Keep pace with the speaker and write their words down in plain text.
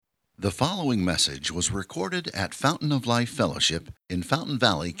The following message was recorded at Fountain of Life Fellowship in Fountain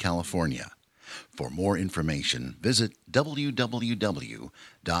Valley, California. For more information, visit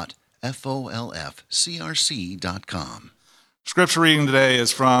www.folfcrc.com. Scripture reading today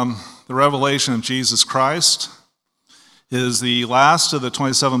is from the Revelation of Jesus Christ. It is the last of the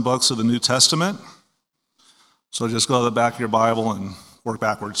 27 books of the New Testament. So just go to the back of your Bible and work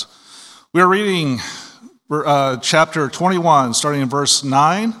backwards. We are reading chapter 21, starting in verse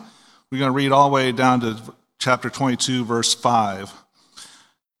 9. We're going to read all the way down to chapter 22, verse 5.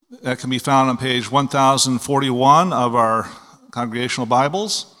 That can be found on page 1041 of our congregational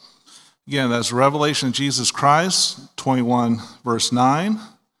Bibles. Again, that's Revelation of Jesus Christ, 21, verse 9,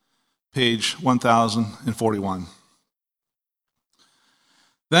 page 1041.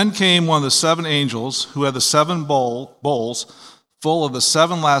 Then came one of the seven angels who had the seven bowls full of the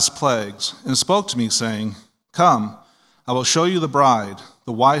seven last plagues, and spoke to me, saying, "Come, I will show you the bride,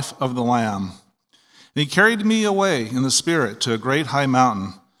 the wife of the Lamb." And he carried me away in the Spirit to a great high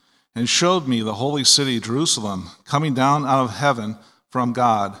mountain, and showed me the holy city Jerusalem, coming down out of heaven from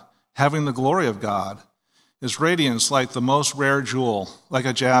God, having the glory of God. Its radiance like the most rare jewel, like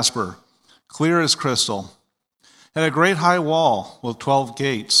a jasper, clear as crystal. It had a great high wall with 12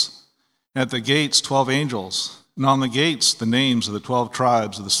 gates, and at the gates 12 angels, and on the gates the names of the 12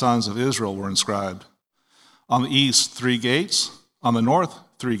 tribes of the sons of Israel were inscribed. On the east 3 gates, on the north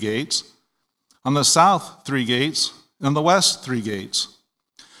 3 gates, on the south 3 gates, and on the west 3 gates.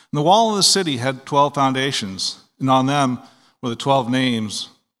 And the wall of the city had 12 foundations, and on them were the 12 names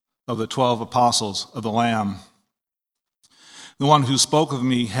of the 12 apostles of the Lamb. The one who spoke with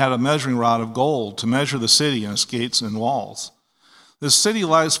me had a measuring rod of gold to measure the city and its gates and walls. This city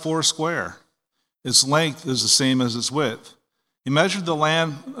lies 4 square. Its length is the same as its width. He measured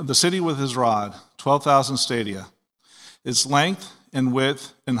the city with his rod, 12,000 stadia. Its length and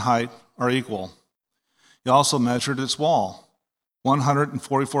width and height are equal. He also measured its wall,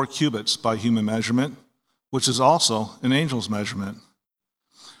 144 cubits by human measurement, which is also an angel's measurement.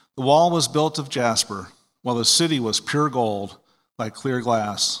 The wall was built of jasper, while the city was pure gold, like clear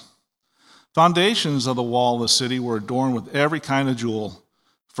glass. Foundations of the wall of the city were adorned with every kind of jewel.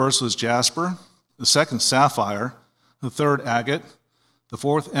 First was jasper, the second sapphire, the third agate, the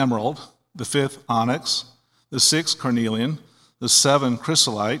fourth emerald, the fifth onyx, the sixth carnelian, the seventh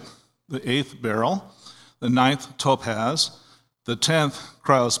chrysolite, the eighth beryl, the ninth topaz, the 10th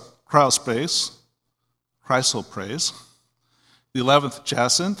chrysoprase, the 11th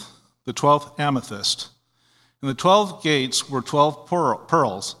jacinth, the 12th amethyst. And the 12 gates were 12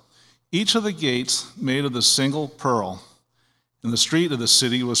 pearls, each of the gates made of the single pearl. And the street of the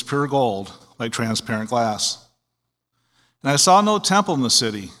city was pure gold, like transparent glass. And I saw no temple in the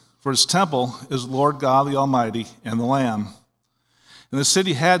city, for its temple is Lord God the Almighty and the Lamb. And the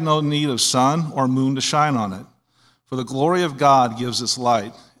city had no need of sun or moon to shine on it, for the glory of God gives its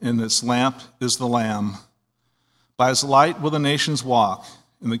light, and its lamp is the Lamb. By its light will the nations walk,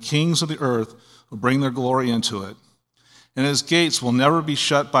 and the kings of the earth will bring their glory into it. And its gates will never be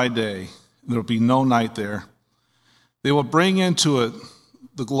shut by day, and there will be no night there. They will bring into it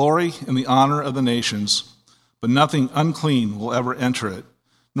the glory and the honor of the nations, but nothing unclean will ever enter it,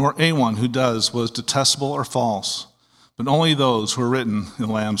 nor anyone who does what is detestable or false, but only those who are written in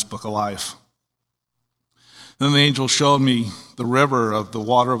the Lamb's book of life. Then the angel showed me the river of the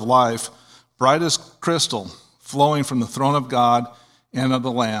water of life, bright as crystal, flowing from the throne of God and of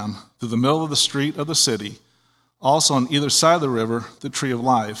the Lamb through the middle of the street of the city. Also on either side of the river, the tree of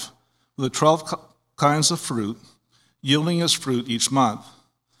life, with the 12 kinds of fruit, yielding its fruit each month.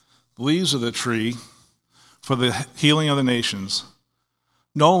 The leaves of the tree for the healing of the nations.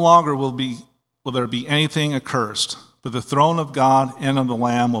 No longer will there be anything accursed, but the throne of God and of the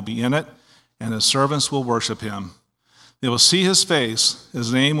Lamb will be in it, and his servants will worship him. They will see his face,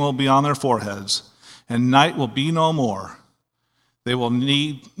 his name will be on their foreheads, and night will be no more. They will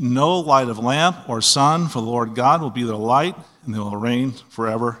need no light of lamp or sun, for the Lord God will be their light, and they will reign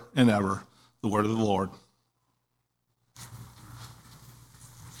forever and ever. The word of the Lord.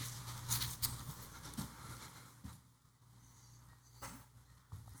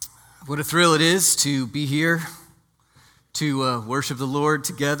 What a thrill it is to be here, to worship the Lord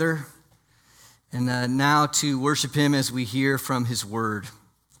together, and now to worship him as we hear from his word.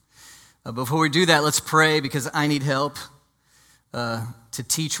 Before we do that, let's pray, because I need help to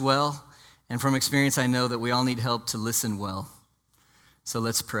teach well, and from experience I know that we all need help to listen well. So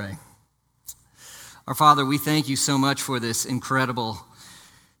let's pray. Our Father, we thank you so much for this incredible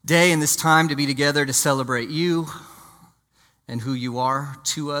day and this time to be together to celebrate you and who you are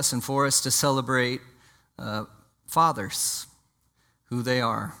to us, and for us to celebrate fathers, who they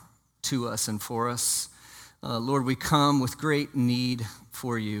are. to us and for us. Lord, we come with great need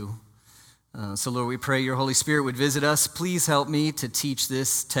for you. So, Lord, we pray your Holy Spirit would visit us. Please help me to teach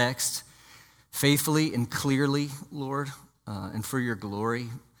this text faithfully and clearly, Lord, and for your glory.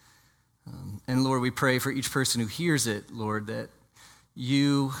 And, Lord, we pray for each person who hears it, Lord, that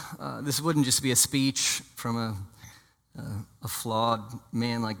you, this wouldn't just be a speech from a flawed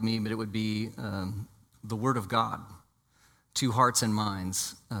man like me, but it would be the Word of God to hearts and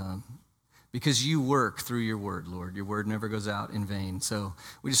minds, because you work through your Word, Lord. Your Word never goes out in vain. So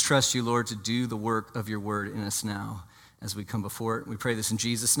we just trust you, Lord, to do the work of your Word in us now as we come before it. We pray this in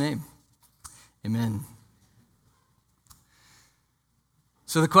Jesus' name. Amen.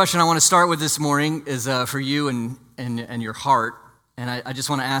 So the question I want to start with this morning is for you and your heart. And I just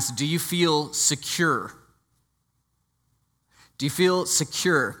want to ask, do you feel secure? Do you feel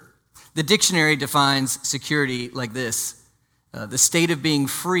secure? The dictionary defines security like this: the state of being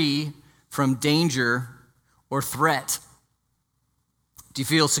free from danger or threat. Do you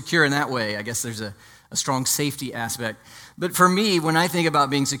feel secure in that way? I guess there's a strong safety aspect. But for me, when I think about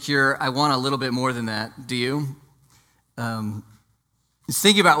being secure, I want a little bit more than that. Do you? Just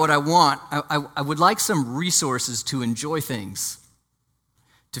thinking about what I want, I would like some resources to enjoy things,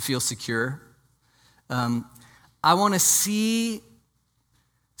 to feel secure. I want to see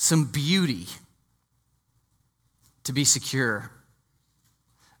some beauty to be secure.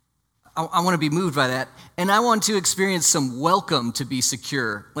 I want to be moved by that. And I want to experience some welcome to be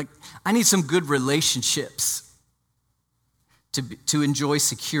secure. Like, I need some good relationships to enjoy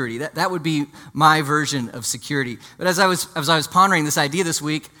security. That would be my version of security. But as I was pondering this idea this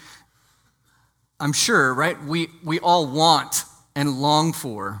week, I'm sure, right, we all want and long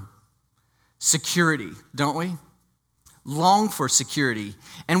for security, don't we? Long for security.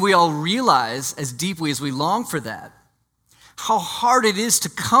 And we all realize, as deeply as we long for that, how hard it is to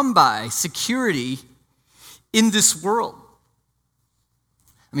come by security in this world.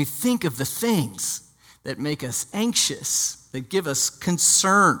 I mean, think of the things that make us anxious, that give us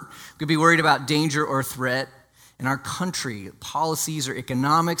concern. We could be worried about danger or threat in our country, policies or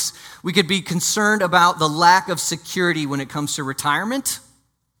economics. We could be concerned about the lack of security when it comes to retirement,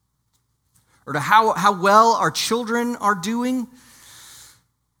 or to how well our children are doing.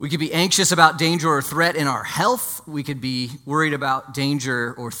 We could be anxious about danger or threat in our health. We could be worried about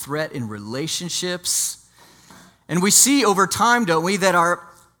danger or threat in relationships. And we see over time, don't we, that our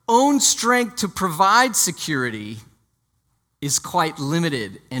own strength to provide security is quite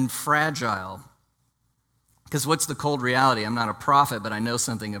limited and fragile. Because what's the cold reality? I'm not a prophet, but I know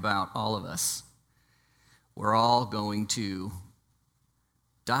something about all of us. We're all going to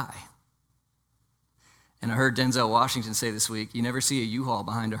die. And I heard Denzel Washington say this week, you never see a U-Haul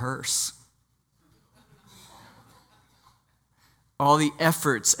behind a hearse. All the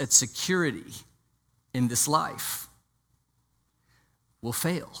efforts at security in this life will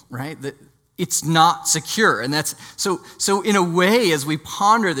fail, right? That it's not secure. And that's so in a way, as we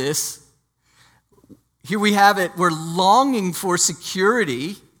ponder this, here we have it, we're longing for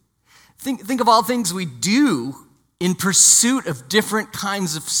security. Think of all things we do in pursuit of different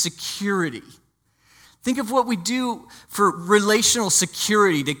kinds of security. Think of what we do for relational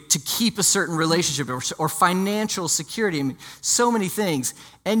security to keep a certain relationship, or financial security. I mean, so many things.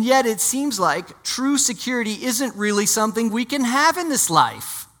 And yet it seems like true security isn't really something we can have in this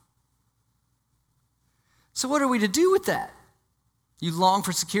life. So what are we to do with that? You long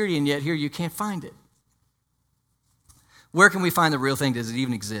for security, and yet here you can't find it. Where can we find the real thing? Does it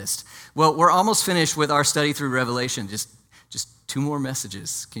even exist? Well, we're almost finished with our study through Revelation. Just 2 more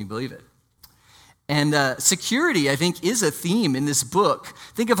messages. Can you believe it? And security, I think, is a theme in this book.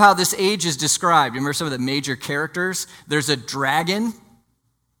 Think of how this age is described. Remember some of the major characters? There's a dragon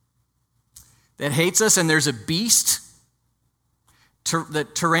that hates us, and there's a beast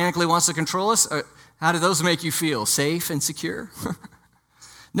that tyrannically wants to control us. How do those make you feel? Safe and secure?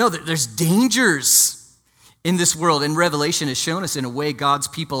 No, there's dangers in this world, and Revelation has shown us in a way God's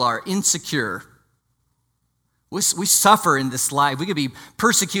people are insecure. We suffer in this life. We could be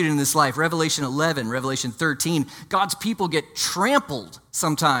persecuted in this life. Revelation 11, Revelation 13. God's people get trampled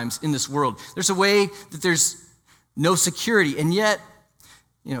sometimes in this world. There's a way that there's no security. And yet,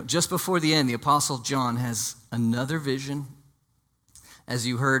 just before the end, the Apostle John has another vision. As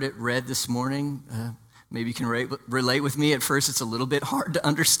you heard it read this morning, maybe you can relate with me. At first, it's a little bit hard to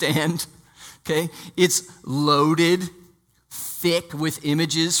understand. Okay? It's loaded, thick with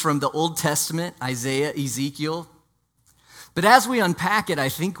images from the Old Testament, Isaiah, Ezekiel. But as we unpack it, I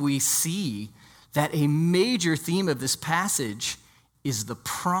think we see that a major theme of this passage is the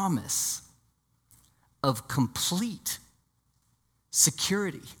promise of complete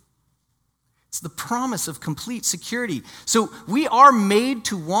security. the promise of complete security. So we are made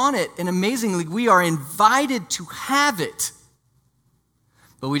to want it, and amazingly, we are invited to have it.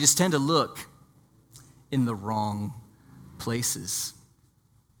 But we just tend to look in the wrong places.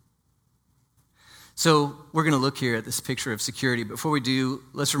 So we're going to look here at this picture of security. Before we do,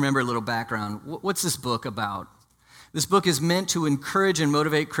 let's remember a little background. What's this book about? This book is meant to encourage and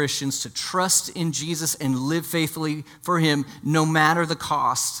motivate Christians to trust in Jesus and live faithfully for him no matter the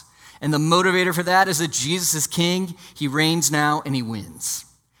cost. And the motivator for that is that Jesus is king, he reigns now, and he wins.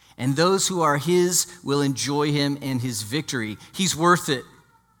 And those who are his will enjoy him and his victory. He's worth it.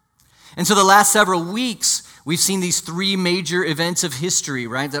 And so the last several weeks, we've seen these three major events of history,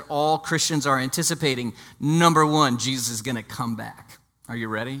 right, that all Christians are anticipating. Number one, Jesus is going to come back. Are you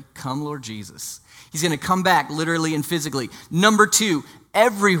ready? Come, Lord Jesus. He's going to come back literally and physically. Number two,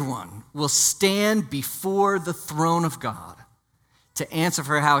 everyone will stand before the throne of God to answer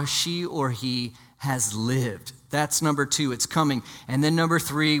for how she or he has lived. That's number two. It's coming. And then number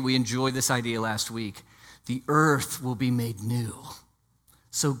three, we enjoyed this idea last week. The earth will be made new.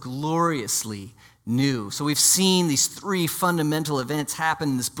 So gloriously new. So we've seen these three fundamental events happen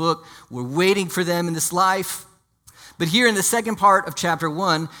in this book. We're waiting for them in this life. But here in the second part of chapter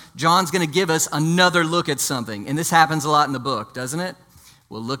 1, John's going to give us another look at something. And this happens a lot in the book, doesn't it?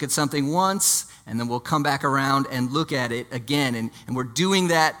 We'll look at something once, and then we'll come back around and look at it again. And we're doing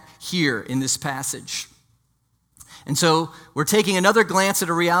that here in this passage. And so we're taking another glance at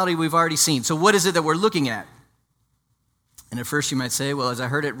a reality we've already seen. So what is it that we're looking at? And at first you might say, well, as I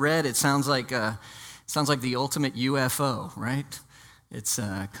heard it read, it sounds like the ultimate UFO, right? It's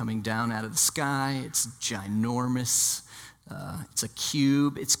coming down out of the sky. It's ginormous. It's a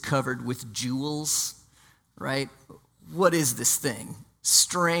cube. It's covered with jewels, right? What is this thing?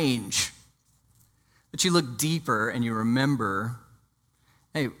 Strange. But you look deeper and you remember,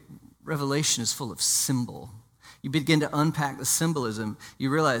 hey, Revelation is full of symbol. You begin to unpack the symbolism.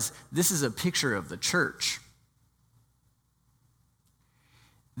 You realize this is a picture of the church.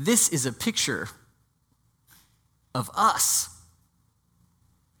 This is a picture of us.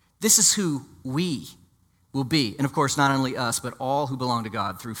 This is who we will be. And of course, not only us, but all who belong to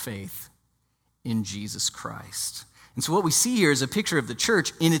God through faith in Jesus Christ. And so what we see here is a picture of the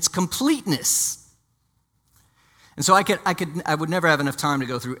church in its completeness. And so I would never have enough time to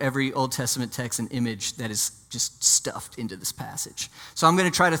go through every Old Testament text and image that is just stuffed into this passage. So I'm going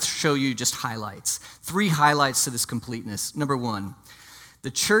to try to show you just highlights. 3 highlights to this completeness. Number 1,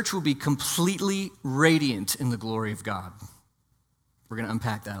 the church will be completely radiant in the glory of God. We're going to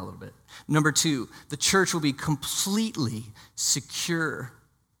unpack that a little bit. Number 2, the church will be completely secure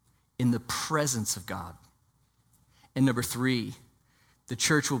in the presence of God. And number 3, the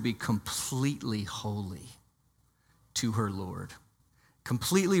church will be completely holy to her Lord.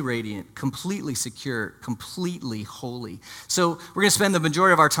 Completely radiant, completely secure, completely holy. So we're going to spend the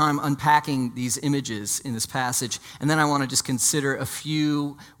majority of our time unpacking these images in this passage, and then I want to just consider a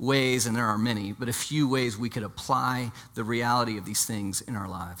few ways, and there are many, but a few ways we could apply the reality of these things in our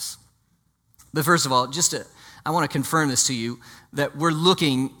lives. But first of all, I want to confirm this to you, that we're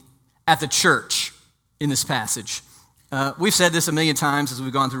looking at the church in this passage. We've said this a million times as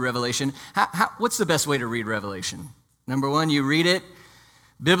we've gone through Revelation. What's the best way to read Revelation? Number 1, you read it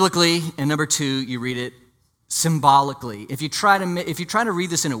biblically, and number 2, you read it symbolically. If you try to read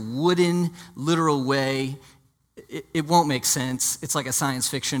this in a wooden, literal way, it won't make sense. It's like a science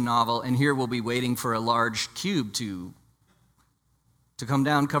fiction novel, and here we'll be waiting for a large cube to come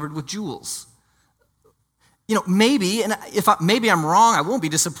down covered with jewels. You know, maybe, and maybe I'm wrong, I won't be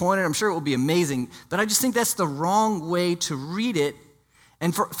disappointed, I'm sure it will be amazing, but I just think that's the wrong way to read it.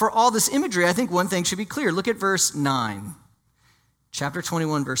 And for all this imagery, I think one thing should be clear. Look at verse 9. Chapter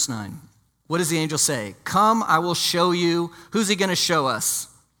 21, verse 9. What does the angel say? Come, I will show you. Who's he going to show us?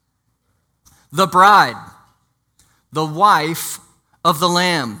 The bride, the wife of the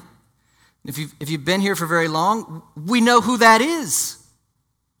Lamb. If you've been here for very long, we know who that is.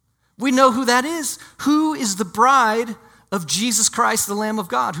 We know who that is. Who is the bride of Jesus Christ, the Lamb of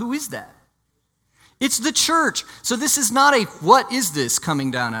God? Who is that? It's the church. So this is not a what is this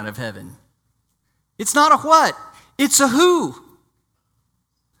coming down out of heaven. It's not a what. It's a who.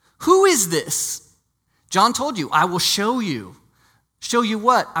 Who is this? John told you, I will show you. Show you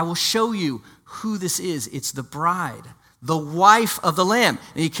what? I will show you who this is. It's the bride, the wife of the Lamb.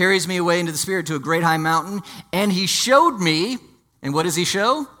 And he carries me away into the Spirit to a great high mountain, and he showed me, and what does he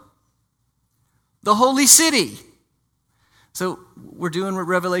show? The holy city. So we're doing what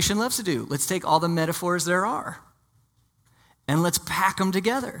Revelation loves to do. Let's take all the metaphors there are, and let's pack them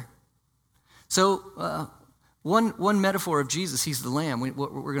together. So One metaphor of Jesus, he's the lamb. We're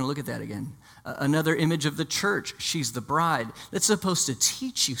going to look at that again. Another image of the church, she's the bride. That's supposed to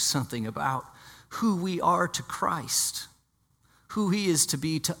teach you something about who we are to Christ, who he is to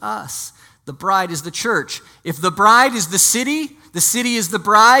be to us. The bride is the church. If the bride is the city is the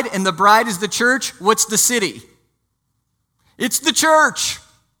bride, and the bride is the church, what's the city? It's the church.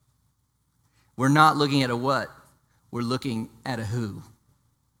 We're not looking at a what. We're looking at a who.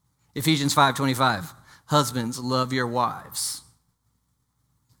 Ephesians 5:25. Husbands, love your wives.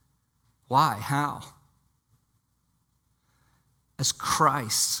 Why? How? As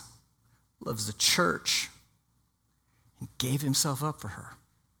Christ loves the church and gave himself up for her.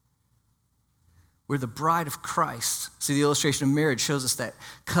 We're the bride of Christ. See, the illustration of marriage shows us that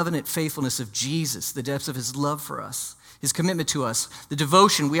covenant faithfulness of Jesus, the depths of his love for us, his commitment to us, the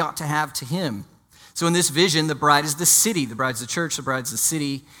devotion we ought to have to him. So in this vision, the bride is the city. The bride's the church, the bride's the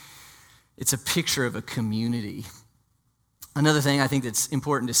city. It's a picture of a community. Another thing I think that's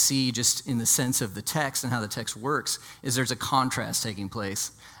important to see just in the sense of the text and how the text works is there's a contrast taking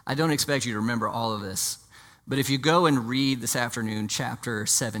place. I don't expect you to remember all of this, but if you go and read this afternoon chapter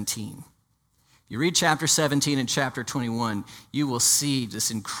 17, you read chapter 17 and chapter 21, you will see this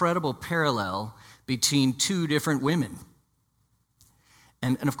incredible parallel between two different women.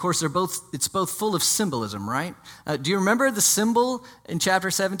 And of course, it's both full of symbolism, right? Do you remember the symbol in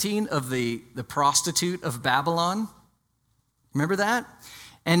chapter 17 of the prostitute of Babylon? Remember that?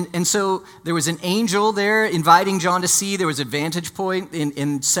 And so there was an angel there inviting John to see. There was a vantage point.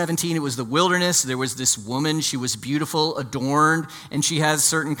 In 17, it was the wilderness. There was this woman. She was beautiful, adorned, and she has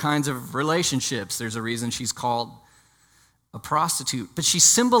certain kinds of relationships. There's a reason she's called a prostitute. But she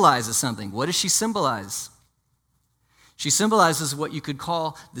symbolizes something. What does she symbolize? She symbolizes what you could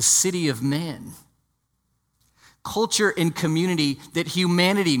call the city of man. Culture and community that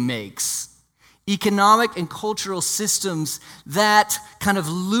humanity makes. Economic and cultural systems that kind of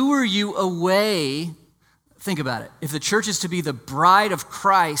lure you away. Think about it. If the church is to be the bride of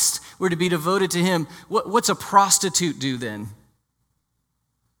Christ, we're to be devoted to him, what's a prostitute do then?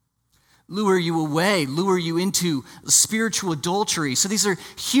 Lure you away, lure you into spiritual adultery. So these are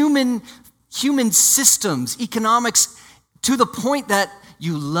human systems, economics, to the point that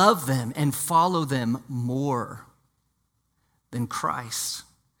you love them and follow them more than Christ.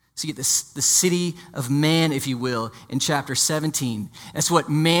 So you get this, the city of man, if you will, in chapter 17. That's what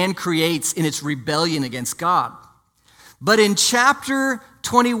man creates in its rebellion against God. But in chapter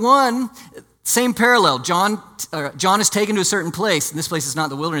 21, same parallel. John is taken to a certain place, and this place is not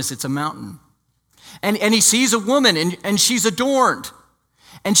the wilderness, it's a mountain. And he sees a woman, and she's adorned.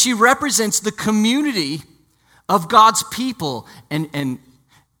 And she represents the community of God's people. And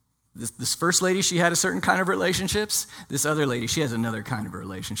this first lady, she had a certain kind of relationships. This other lady, she has another kind of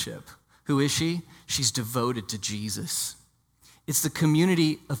relationship. Who is she? She's devoted to Jesus. It's the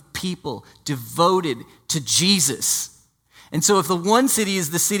community of people devoted to Jesus. And so if the one city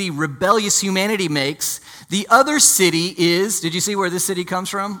is the city rebellious humanity makes, the other city is, did you see where this city comes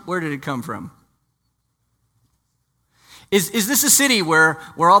from? Where did it come from? Is this a city where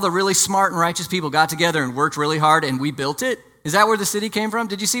all the really smart and righteous people got together and worked really hard and we built it? Is that where the city came from?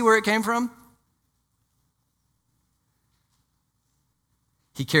 Did you see where it came from?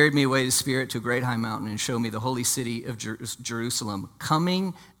 He carried me away to spirit to a great high mountain and showed me the holy city of Jerusalem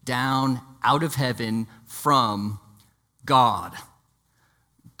coming down out of heaven from God.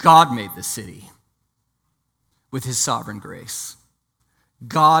 God made this city with his sovereign grace.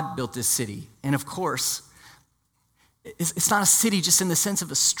 God built this city. And of course, it's not a city just in the sense of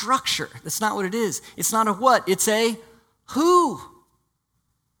a structure. That's not what it is. It's not a what. It's a who.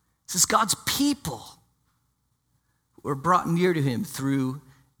 This is God's people who are brought near to him through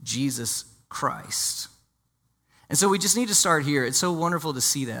Jesus Christ. And so we just need to start here. It's so wonderful to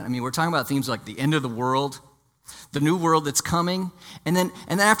see that. I mean, we're talking about themes like the end of the world, the new world that's coming. And then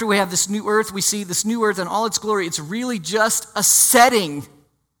after we have this new earth, we see this new earth in all its glory. It's really just a setting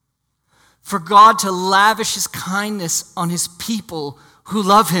for God to lavish his kindness on his people who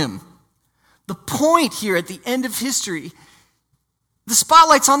love him. The point here at the end of history, the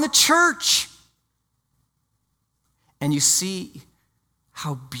spotlight's on the church. And you see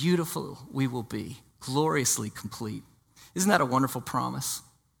how beautiful we will be, gloriously complete. Isn't that a wonderful promise?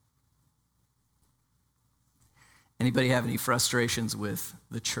 Anybody have any frustrations with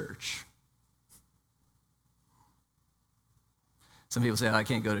the church? Some people say, I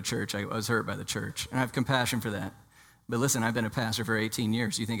can't go to church. I was hurt by the church. And I have compassion for that. But listen, I've been a pastor for 18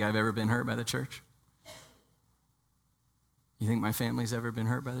 years. You think I've ever been hurt by the church? You think my family's ever been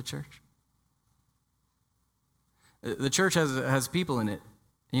hurt by the church? The church has people in it.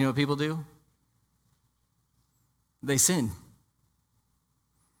 You know what people do? they sin.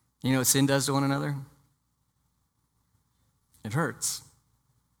 You know what sin does to one another? It hurts.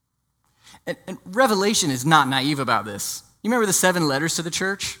 And Revelation is not naive about this. You remember the 7 letters to the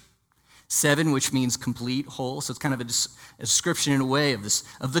church? 7, which means complete, whole. So it's kind of a description in a way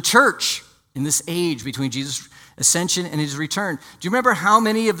of the church in this age between Jesus' ascension and his return. Do you remember how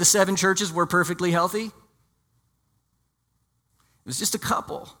many of the 7 churches were perfectly healthy? It was just a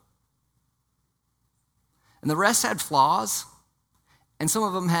couple. And the rest had flaws, and some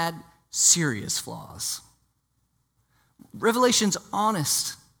of them had serious flaws. Revelation's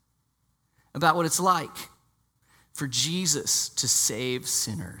honest about what it's like for Jesus to save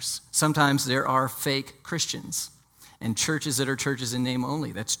sinners. Sometimes there are fake Christians and churches that are churches in name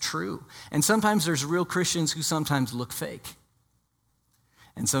only. That's true. And sometimes there's real Christians who sometimes look fake.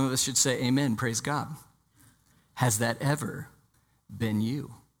 And some of us should say, amen, praise God. Has that ever been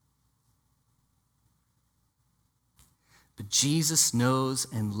you? But Jesus knows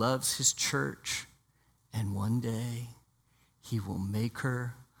and loves his church, and one day he will make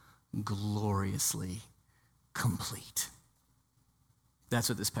her gloriously complete. That's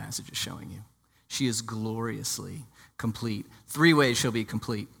what this passage is showing you. She is gloriously complete. 3 ways she'll be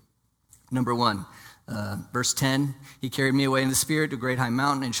complete. Number 1, verse 10, he carried me away in the spirit to a great high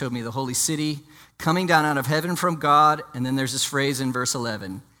mountain and showed me the holy city coming down out of heaven from God. And then there's this phrase in verse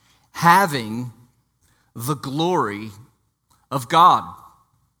 11, having the glory of God.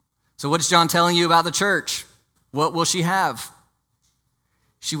 So what is John telling you about the church? What will she have?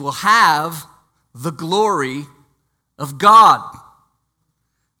 She will have the glory of God.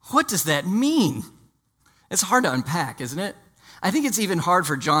 What does that mean? It's hard to unpack, isn't it? I think it's even hard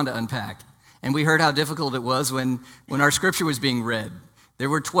for John to unpack. And we heard how difficult it was when our scripture was being read. There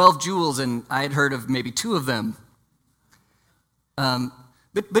were 12 jewels, and I had heard of maybe 2 of them.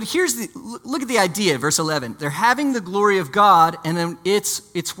 But look at the idea, verse 11. They're having the glory of God, and then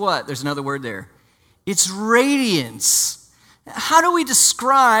it's what? There's another word there. It's radiance. How do we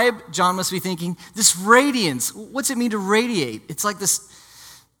describe, John must be thinking, this radiance? What's it mean to radiate? It's like this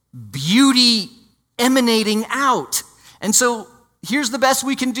beauty emanating out. And so here's the best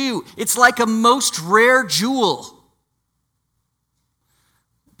we can do. It's like a most rare jewel.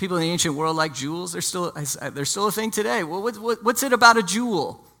 People in the ancient world like jewels. They're still a thing today. Well, what's it about a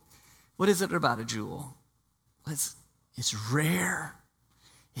jewel? What is it about a jewel? It's rare.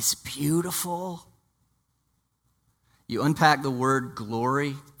 It's beautiful. You unpack the word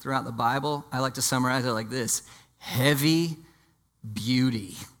glory throughout the Bible. I like to summarize it like this: heavy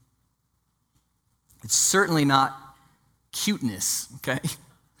beauty. It's certainly not cuteness, okay?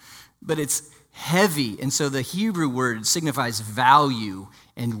 But it's heavy. And so the Hebrew word signifies value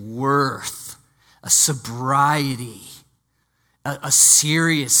and worth, a sobriety, a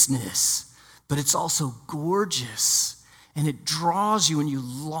seriousness. But it's also gorgeous, and it draws you and you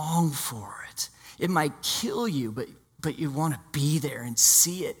long for it. It might kill you, but you want to be there and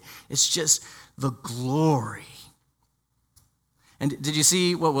see it. It's just the glory. And did you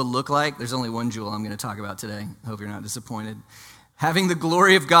see what will look like? There's only one jewel I'm going to talk about today. I hope you're not disappointed. Having the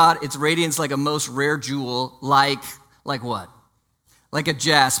glory of God, its radiance like a most rare jewel, like what? Like a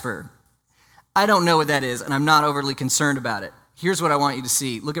jasper. I don't know what that is, and I'm not overly concerned about it. Here's what I want you to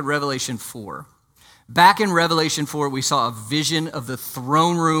see. Look at Revelation 4. Back in Revelation 4, we saw a vision of the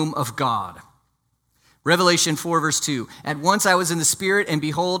throne room of God. Revelation 4, verse 2. At once I was in the Spirit, and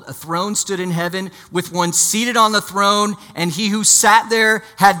behold, a throne stood in heaven, with one seated on the throne, and he who sat there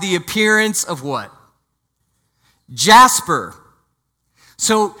had the appearance of what? Jasper.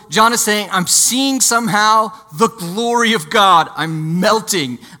 So John is saying, I'm seeing somehow the glory of God. I'm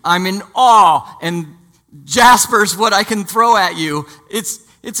melting. I'm in awe. And jasper's what I can throw at you.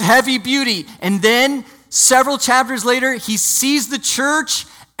 It's heavy beauty. And then several chapters later, he sees the church,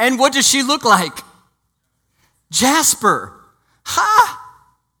 and what does she look like? Jasper.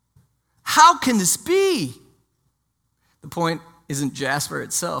 How can this be? The point isn't Jasper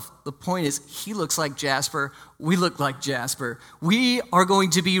itself. The point is he looks like Jasper. We look like Jasper. We are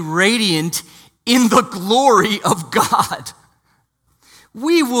going to be radiant in the glory of God.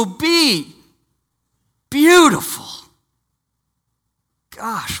 We will be beautiful.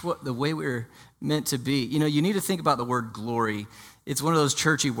 Gosh, what the way we're meant to be. You know, you need to think about the word glory. It's one of those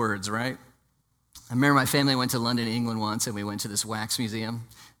churchy words, right? I remember my family went to London, England once, and we went to this wax museum,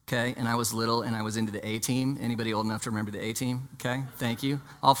 okay? And I was little, and I was into the A-Team. Anybody old enough to remember the A-Team? Okay, thank you.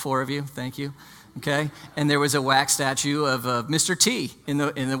 All 4 of you, thank you. Okay, and there was a wax statue of Mr. T in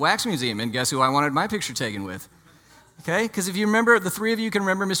the wax museum, and guess who I wanted my picture taken with? Okay, because if you remember, the 3 of you can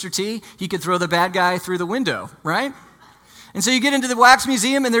remember Mr. T, he could throw the bad guy through the window, right? And so you get into the wax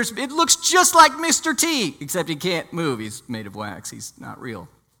museum, and it looks just like Mr. T, except he can't move. He's made of wax. He's not real.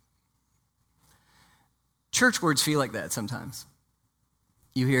 Church words feel like that sometimes.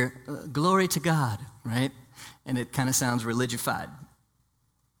 You hear, glory to God, right? And it kind of sounds religified.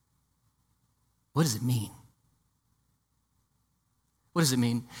 What does it mean? What does it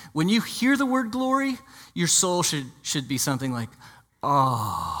mean? When you hear the word glory, your soul should be something like,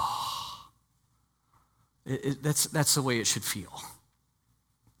 oh. That's the way it should feel.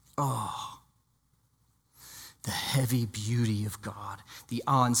 Oh. The heavy beauty of God, the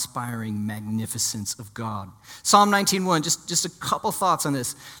awe-inspiring magnificence of God. Psalm 19:1, just a couple thoughts on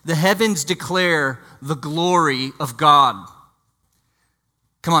this. The heavens declare the glory of God.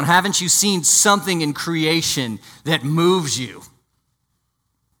 Come on, haven't you seen something in creation that moves you?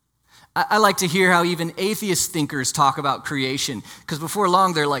 I like to hear how even atheist thinkers talk about creation, because before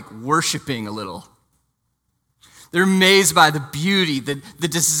long they're like worshiping a little. They're amazed by the beauty, the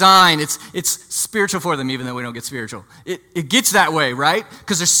design. It's spiritual for them, even though we don't get spiritual. It gets that way, right?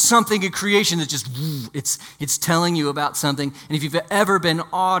 Because there's something in creation that just, it's telling you about something. And if you've ever been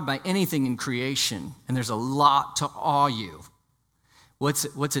awed by anything in creation, and there's a lot to awe you, what's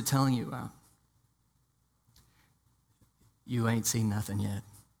it telling you about? You ain't seen nothing yet.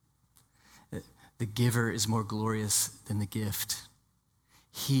 The giver is more glorious than the gift.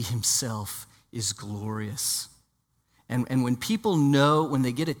 He himself is glorious. And when people know, when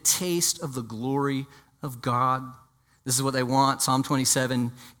they get a taste of the glory of God, this is what they want. Psalm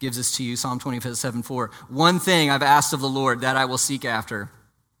 27 gives this to you. Psalm 27:4. One thing I've asked of the Lord, that I will seek after.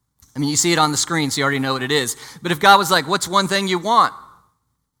 I mean, you see it on the screen, so you already know what it is. But if God was like, what's one thing you want?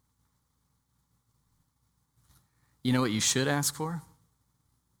 You know what you should ask for?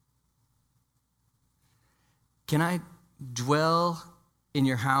 Can I dwell in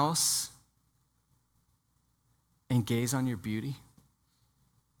your house and gaze on your beauty?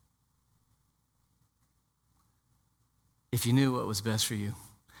 If you knew what was best for you,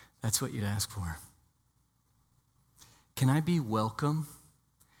 that's what you'd ask for. Can I be welcome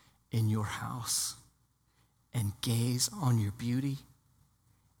in your house and gaze on your beauty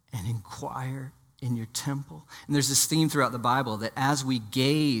and inquire in your temple? And there's this theme throughout the Bible that as we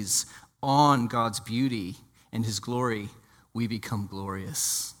gaze on God's beauty and his glory, we become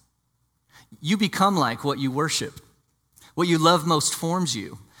glorious. You become like what you worship. What you love most forms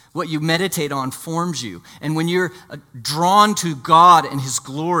you. What you meditate on forms you. And when you're drawn to God and his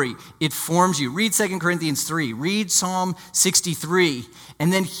glory, it forms you. Read 2 Corinthians 3. Read Psalm 63.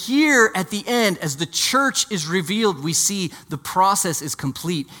 And then here at the end, as the church is revealed, we see the process is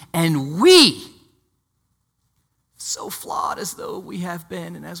complete. And we, so flawed as though we have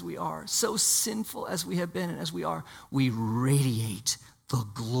been and as we are, so sinful as we have been and as we are, we radiate the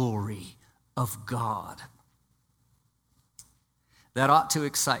glory of God. That ought to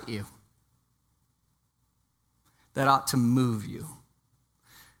excite you. That ought to move you.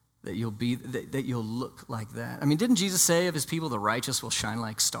 That you'll look like that. I mean, didn't Jesus say of his people, the righteous will shine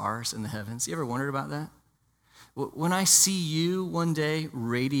like stars in the heavens? You ever wondered about that? When I see you one day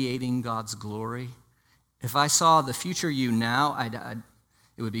radiating God's glory, if I saw the future you now,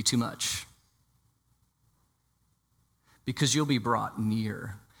 it would be too much. Because you'll be brought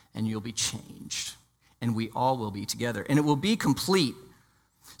near and you'll be changed. And we all will be together. And it will be complete.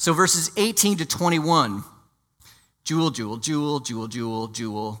 So verses 18 to 21, jewel, jewel, jewel, jewel, jewel,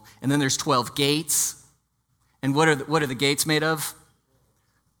 jewel. And then there's 12 gates. And what are the gates made of?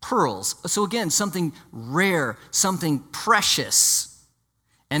 Pearls. So again, something rare, something precious.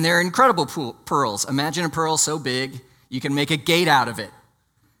 And they're incredible pearls. Imagine a pearl so big, you can make a gate out of it.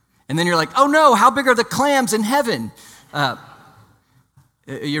 And then you're like, oh no, how big are the clams in heaven?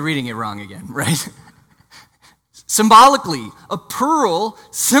 You're reading it wrong again, right? Symbolically, a pearl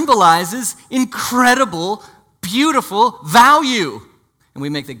symbolizes incredible, beautiful value. And we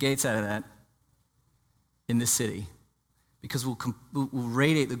make the gates out of that in this city because we'll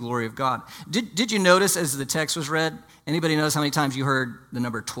radiate the glory of God. Did you notice as the text was read, anybody notice how many times you heard the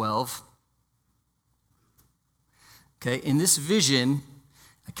number 12? Okay, in this vision,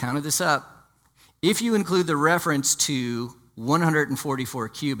 I counted this up. If you include the reference to 144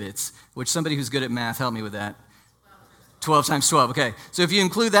 cubits, which somebody who's good at math, help me with that. 12 times 12, okay. So if you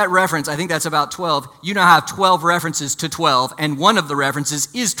include that reference, I think that's about 12. You now have 12 references to 12, and one of the references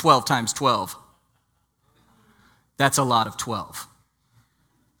is 12 times 12. That's a lot of 12.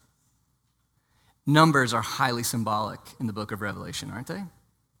 Numbers are highly symbolic in the book of Revelation, aren't they?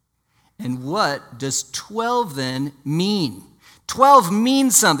 And what does 12 then mean? 12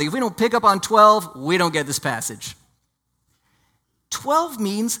 means something. If we don't pick up on 12, we don't get this passage. 12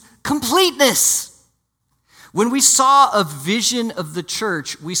 means completeness. When we saw a vision of the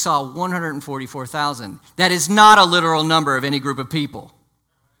church, we saw 144,000. That is not a literal number of any group of people.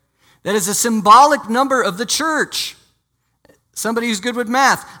 That is a symbolic number of the church. Somebody who's good with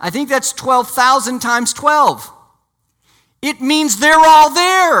math, I think that's 12,000 times 12. It means they're all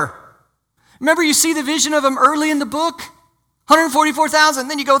there. Remember, you see the vision of them early in the book? 144,000.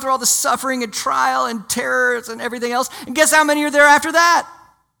 Then you go through all the suffering and trial and terrors and everything else. And guess how many are there after that?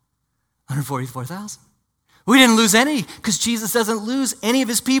 144,000. We didn't lose any because Jesus doesn't lose any of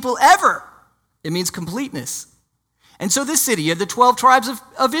his people ever. It means completeness. And so this city, you have the 12 tribes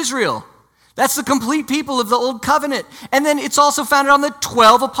of Israel. That's the complete people of the old covenant. And then it's also founded on the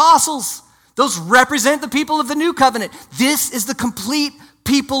 12 apostles. Those represent the people of the new covenant. This is the complete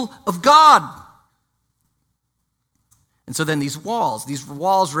people of God. And so then these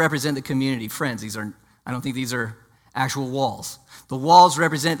walls represent the community. Friends, I don't think these are actual walls. The walls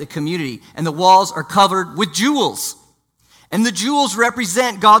represent the community, and the walls are covered with jewels. And the jewels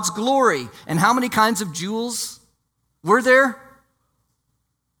represent God's glory. And how many kinds of jewels were there?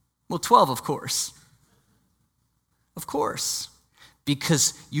 Well, 12, of course. Of course.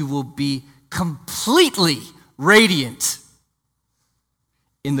 Because you will be completely radiant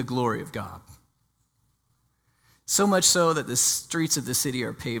in the glory of God. So much so that the streets of the city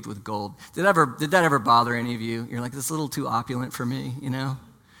are paved with gold. Did that ever bother any of you? You're like, this is a little too opulent for me, you know?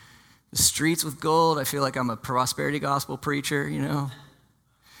 The streets with gold, I feel like I'm a prosperity gospel preacher, you know?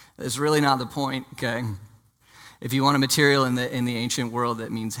 That's really not the point, okay? If you want a material in the ancient world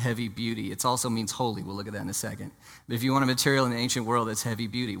that means heavy beauty, it also means holy. We'll look at that in a second. But if you want a material in the ancient world that's heavy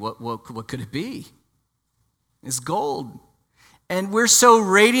beauty, what could it be? It's gold. And we're so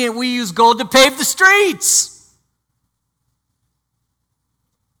radiant, we use gold to pave the streets.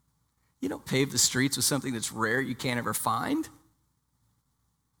 You don't pave the streets with something that's rare you can't ever find.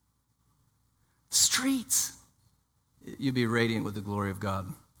 Streets. You'll be radiant with the glory of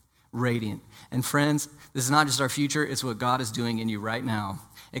God. Radiant. And friends, this is not just our future, it's what God is doing in you right now.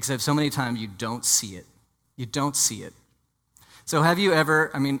 Except so many times you don't see it. You don't see it. So have you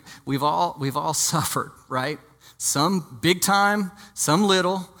ever, we've all suffered, right? Some big time, some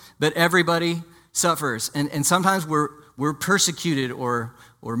little, but everybody suffers. And sometimes we're persecuted or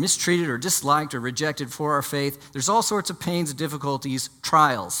mistreated or disliked or rejected for our faith. There's all sorts of pains, difficulties,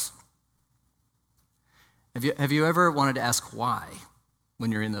 trials. Have you ever wanted to ask why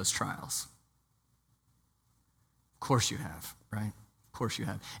when you're in those trials? Of course you have, right? Of course you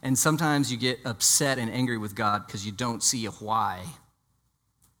have. And sometimes you get upset and angry with God because you don't see a why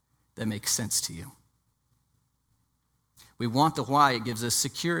that makes sense to you. We want the why. It gives us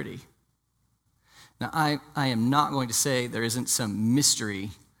security. Now, I am not going to say there isn't some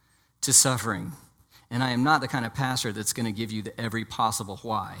mystery to suffering, and I am not the kind of pastor that's going to give you every possible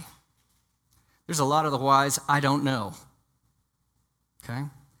why. There's a lot of the whys I don't know, okay?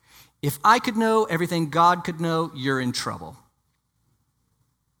 If I could know everything God could know, you're in trouble.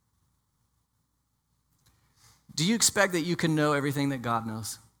 Do you expect that you can know everything that God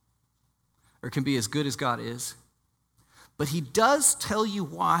knows? Or can be as good as God is? But he does tell you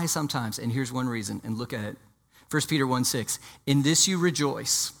why sometimes, and here's one reason, and look at it. 1 Peter 1:6, in this you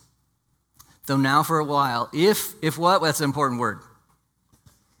rejoice, though now for a while, if what? That's an important word.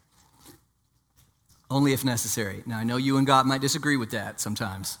 Only if necessary. Now, I know you and God might disagree with that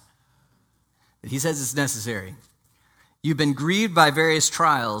sometimes, but he says it's necessary. You've been grieved by various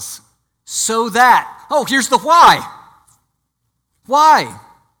trials, so that, here's the why. Why?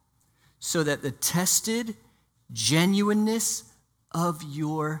 So that the tested genuineness of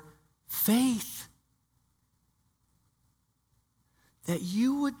your faith, that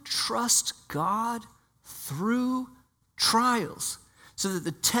you would trust God through trials, so that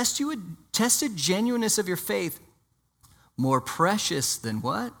the tested genuineness of your faith, more precious than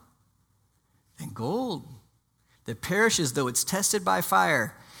what? Than gold, that perishes though it's tested by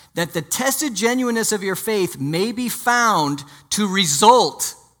fire, that the tested genuineness of your faith may be found to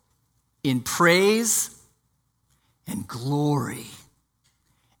result in praise and glory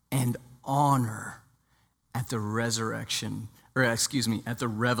and honor at the revelation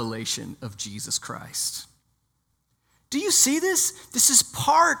of Jesus Christ. Do you see this? This is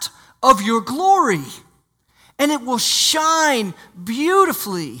part of your glory, and it will shine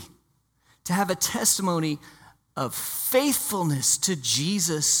beautifully to have a testimony of faithfulness to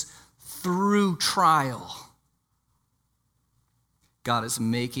Jesus through trial. God is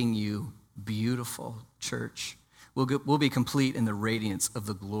making you beautiful, church. We'll be complete in the radiance of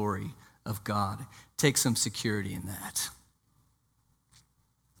the glory of God. Take some security in that.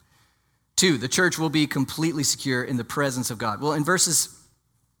 2, the church will be completely secure in the presence of God. Well, in verses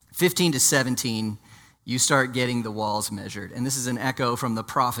 15 to 17, you start getting the walls measured. And this is an echo from the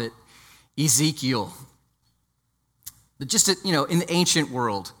prophet Ezekiel. But just, in the ancient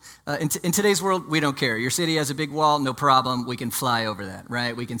world, in today's world, we don't care. Your city has a big wall, no problem. We can fly over that,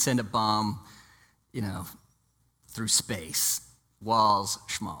 right? We can send a bomb, through space. Walls,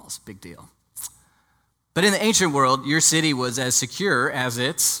 schmalls, big deal. But in the ancient world, your city was as secure as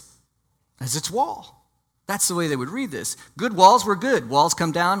its wall. That's the way they would read this. Good walls were good. Walls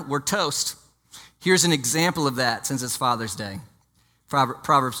come down, we're toast. Here's an example of that since it's Father's Day.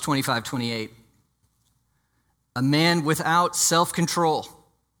 Proverbs 25:28. A man without self-control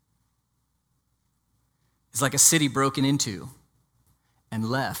is like a city broken into and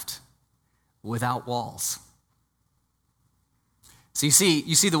left without walls. So you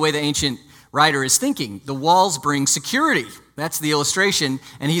see the way the ancient writer is thinking. The walls bring security. That's the illustration,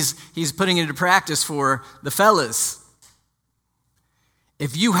 and he's putting it into practice for the fellas.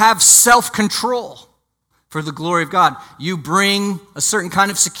 If you have self-control for the glory of God, you bring a certain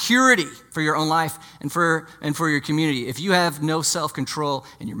kind of security for your own life and for your community. If you have no self-control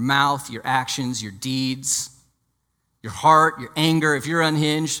in your mouth, your actions, your deeds, your heart, your anger, if you're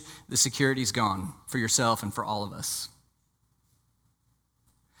unhinged, the security's gone for yourself and for all of us.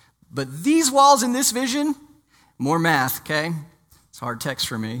 But these walls in this vision, more math, okay? It's hard text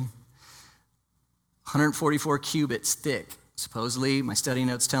for me. 144 cubits thick. Supposedly, my study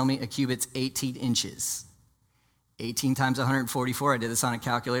notes tell me a cubit's 18 inches. 18 times 144, I did this on a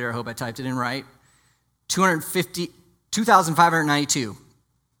calculator, I hope I typed it in right. 2,592.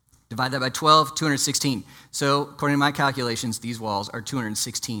 Divide that by 12, 216. So, according to my calculations, these walls are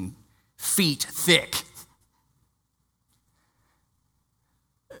 216 feet thick.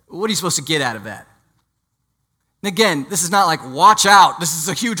 What are you supposed to get out of that? And again, this is not like, watch out, this is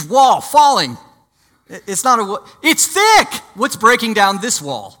a huge wall falling. It's not a wall, it's thick. What's breaking down this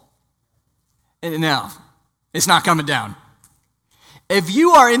wall? No, it's not coming down. If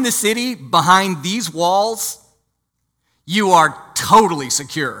you are in the city behind these walls, you are totally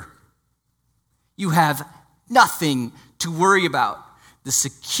secure. You have nothing to worry about. The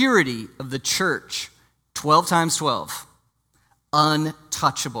security of the church, 12 times 12.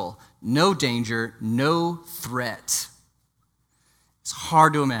 Untouchable, no danger, no threat. It's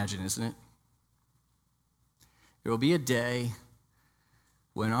hard to imagine, isn't it? There will be a day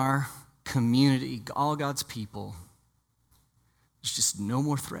when our community, all God's people, there's just no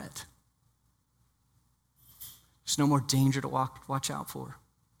more threat. There's no more danger to watch out for.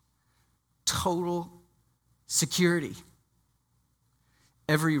 Total security.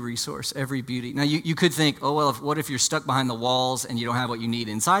 Every resource, every beauty. Now, you could think, oh, well, what if you're stuck behind the walls and you don't have what you need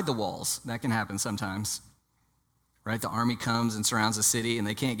inside the walls? That can happen sometimes, right? The army comes and surrounds the city, and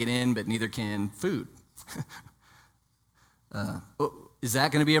they can't get in, but neither can food. Is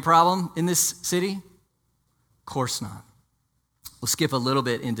that going to be a problem in this city? Of course not. We'll skip a little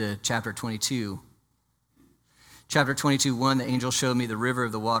bit into chapter 22. Chapter 22:1, the angel showed me the river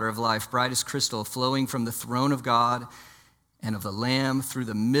of the water of life, bright as crystal, flowing from the throne of God and of the Lamb through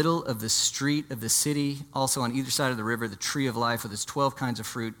the middle of the street of the city. Also on either side of the river, the tree of life with its 12 kinds of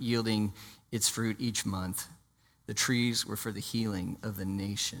fruit, yielding its fruit each month. The trees were for the healing of the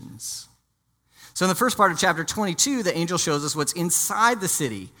nations. So in the first part of chapter 22, the angel shows us what's inside the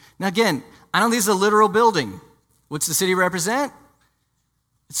city. Now again, I don't think it's a literal building. What's the city represent?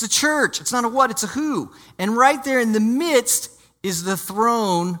 It's a church. It's not a what, it's a who. And right there in the midst is the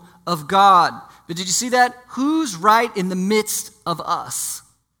throne of God. But did you see that? Who's right in the midst of us?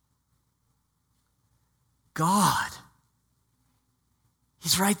 God.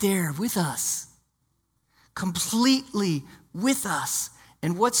 He's right there with us. Completely with us.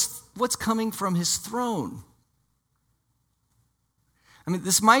 And what's coming from his throne? I mean,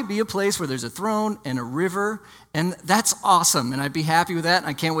 this might be a place where there's a throne and a river, and that's awesome, and I'd be happy with that, and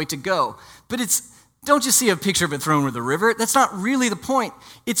I can't wait to go. But don't just see a picture of a throne with a river. That's not really the point.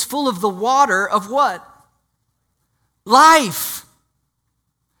 It's full of the water of what? Life.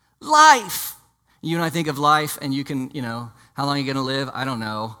 Life. You and I think of life, and you can, how long are you going to live? I don't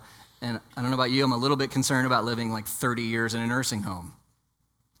know. And I don't know about you, I'm a little bit concerned about living like 30 years in a nursing home.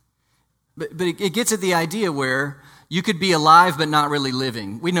 But it gets at the idea where you could be alive but not really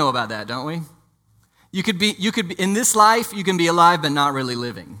living. We know about that, don't we? You could be in this life, you can be alive but not really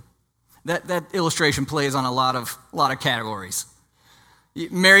living. That illustration plays on a lot of categories.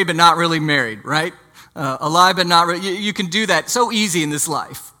 Married but not really married, right? Alive but not really. You can do that so easy in this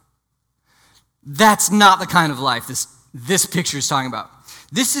life. That's not the kind of life this picture is talking about.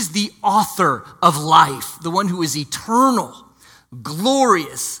 This is the author of life, the one who is eternal,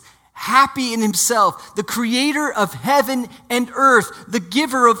 glorious, happy in himself, the creator of heaven and earth, the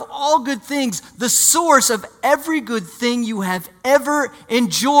giver of all good things, the source of every good thing you have ever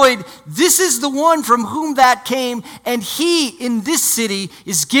enjoyed. This is the one from whom that came, and he in this city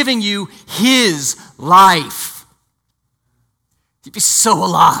is giving you his life. You'd be so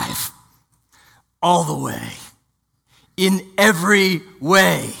alive all the way, in every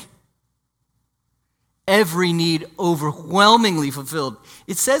way. Every need overwhelmingly fulfilled.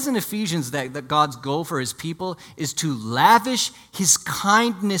 It says in Ephesians that God's goal for his people is to lavish his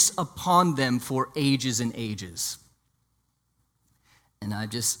kindness upon them for ages and ages. And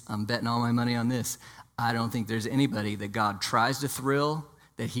I'm betting all my money on this. I don't think there's anybody that God tries to thrill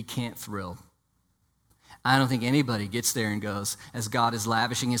that he can't thrill. I don't think anybody gets there and goes, as God is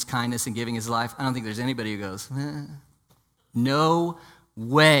lavishing his kindness and giving his life, I don't think there's anybody who goes, no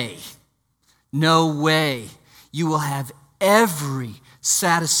way. No way. You will have every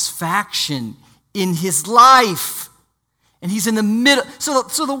satisfaction in his life. And he's in the middle.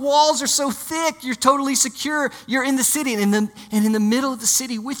 So the walls are so thick, you're totally secure. You're in the city, and in the middle of the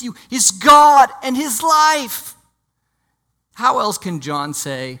city with you is God and his life. How else can John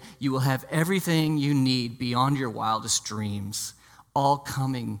say you will have everything you need beyond your wildest dreams, all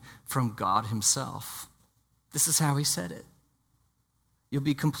coming from God himself? This is how he said it. You'll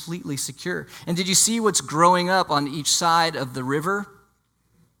be completely secure. And did you see what's growing up on each side of the river?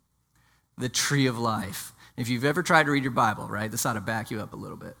 The tree of life. If you've ever tried to read your Bible, right, this ought to back you up a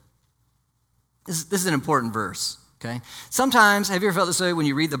little bit. This is an important verse, okay? Sometimes, have you ever felt this way when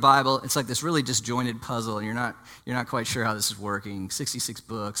you read the Bible? It's like this really disjointed puzzle, and you're not quite sure how this is working. 66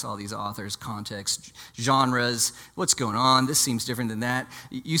 books, all these authors, context, genres, what's going on? This seems different than that.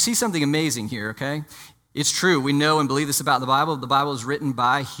 You see something amazing here, okay? It's true. We know and believe this about the Bible. The Bible is written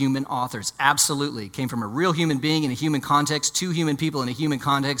by human authors. Absolutely. It came from a real human being in a human context, two human people in a human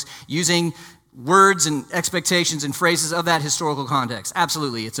context, using words and expectations and phrases of that historical context.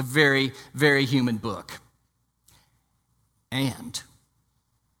 Absolutely. It's a very, very human book. And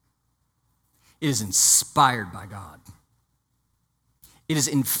it is inspired by God. It is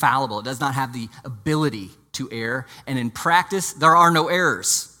infallible. It does not have the ability to err. And in practice, there are no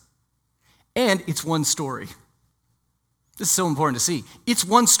errors. And it's one story. This is so important to see. It's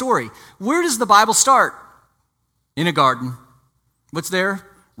one story. Where does the Bible start? In a garden. What's there?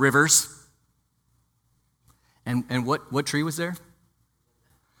 Rivers. And what tree was there?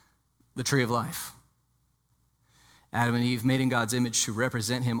 The tree of life. Adam and Eve made in God's image to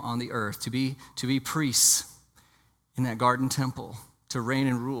represent him on the earth, to be priests in that garden temple, to reign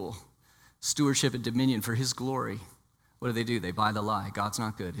and rule, stewardship and dominion for his glory. What do? They buy the lie. God's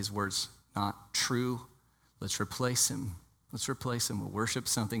not good. His word's not true. Let's replace him. We'll worship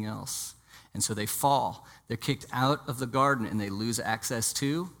something else. And so they fall. They're kicked out of the garden and they lose access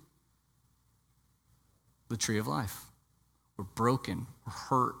to the tree of life. We're broken. We're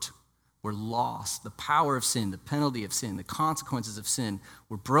hurt. We're lost. The power of sin, the penalty of sin, the consequences of sin,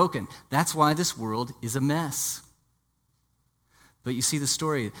 we're broken. That's why this world is a mess. But you see the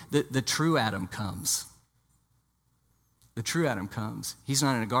story. The true Adam comes. The true Adam comes. He's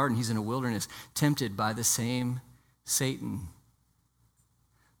not in a garden, he's in a wilderness, tempted by the same Satan.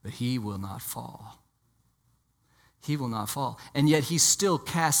 But he will not fall. He will not fall. And yet he's still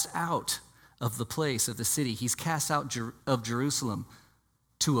cast out of the place of the city. He's cast out of Jerusalem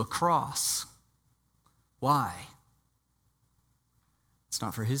to a cross. Why? It's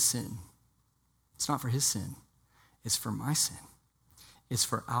not for his sin. It's not for his sin. It's for my sin. It's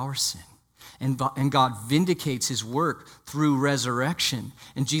for our sin. And God vindicates his work through resurrection.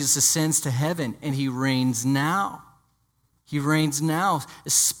 And Jesus ascends to heaven, and he reigns now. He reigns now,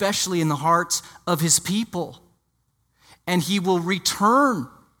 especially in the hearts of his people. And he will return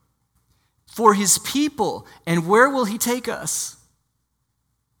for his people. And where will he take us?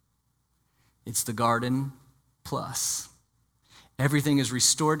 It's the garden plus. Everything is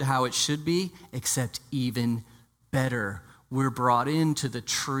restored to how it should be, except even better. We're brought into the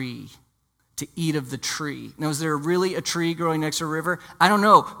tree to eat of the tree. Now, is there really a tree growing next to a river? I don't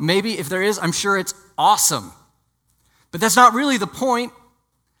know. Maybe if there is, I'm sure it's awesome. But that's not really the point.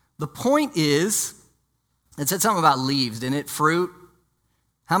 The point is, it said something about leaves, didn't it? Fruit.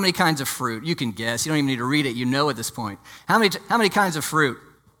 How many kinds of fruit? You can guess. You don't even need to read it. You know at this point. How many kinds of fruit?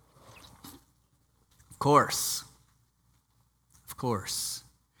 Of course. Of course.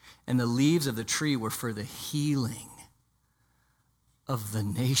 And the leaves of the tree were for the healing of the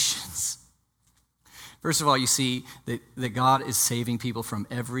nations. First of all, you see that God is saving people from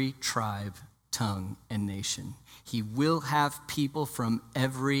every tribe, tongue, and nation. He will have people from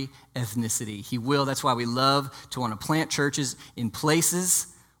every ethnicity. He will. That's why we love to want to plant churches in places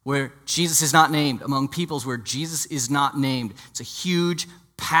where Jesus is not named, among peoples where Jesus is not named. It's a huge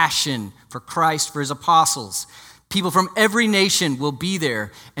passion for Christ, for his apostles. People from every nation will be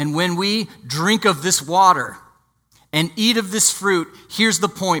there. And when we drink of this water and eat of this fruit, here's the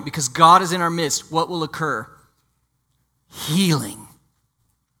point, because God is in our midst, what will occur? Healing.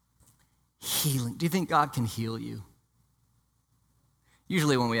 Healing. Do you think God can heal you?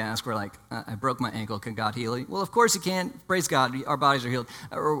 Usually when we ask, we're like, I broke my ankle, can God heal you? Well, of course he can. Praise God, our bodies are healed.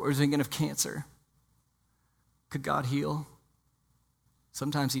 Or we're thinking of cancer. Could God heal?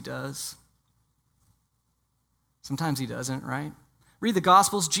 Sometimes he does. Sometimes he doesn't, right? Read the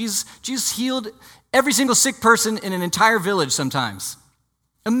Gospels. Jesus healed every single sick person in an entire village sometimes.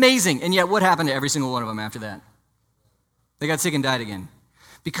 Amazing. And yet what happened to every single one of them after that? They got sick and died again.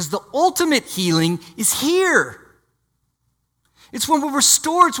 Because the ultimate healing is here. It's when we're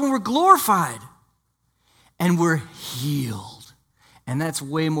restored, it's when we're glorified, and we're healed. And that's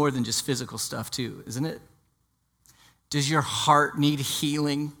way more than just physical stuff too, isn't it? Does your heart need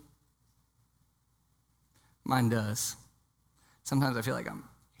healing? Mine does. Sometimes I feel like I'm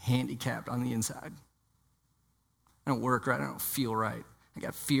handicapped on the inside. I don't work right, I don't feel right. I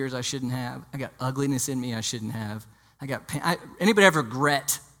got fears I shouldn't have. I got ugliness in me I shouldn't have. I got pain. Anybody have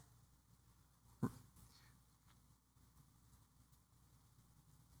regret?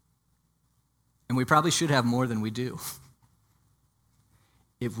 And we probably should have more than we do.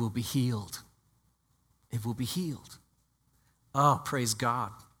 It will be healed. It will be healed. Oh, praise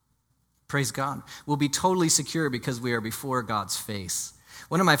God. Praise God. We'll be totally secure because we are before God's face.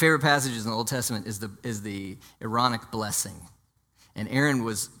 One of my favorite passages in the Old Testament is the Aaronic blessing. And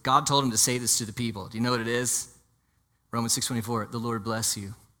God told him to say this to the people. Do you know what it is? Romans 6:24, the Lord bless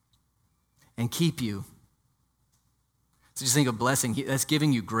you and keep you. So just think of blessing. That's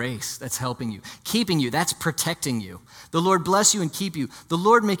giving you grace. That's helping you. Keeping you, that's protecting you. The Lord bless you and keep you. The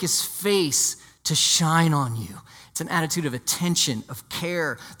Lord make his face to shine on you. It's an attitude of attention, of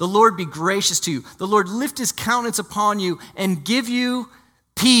care. The Lord be gracious to you. The Lord lift his countenance upon you and give you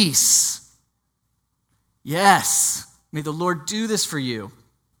peace. Yes. May the Lord do this for you.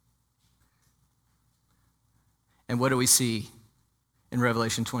 And what do we see in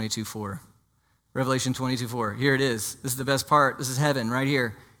Revelation 22:4? Revelation 22:4. Here it is. This is the best part. This is heaven right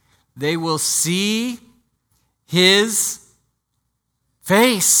here. They will see his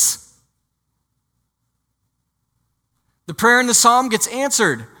face. The prayer in the psalm gets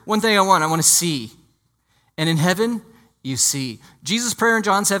answered. One thing I want to see. And in heaven, you see. Jesus' prayer in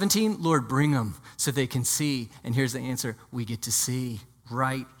John 17, Lord, bring them so they can see. And here's the answer. We get to see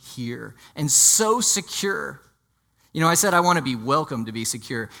right here. And so secure. You know, I said I want to be welcome to be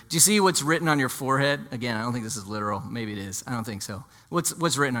secure. Do you see what's written on your forehead? Again, I don't think this is literal. Maybe it is. I don't think so.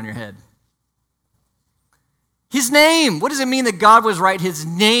 What's written on your head? His name. What does it mean that God was write his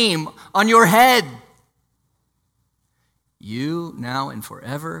name on your head? You, now and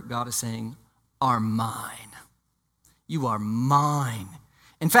forever, God is saying, are mine. You are mine.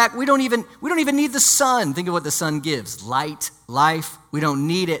 In fact, we don't even need the sun. Think of what the sun gives. Light, life. We don't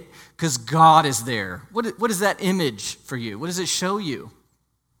need it because God is there. What is that image for you? What does it show you?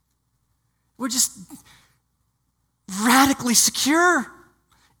 We're just radically secure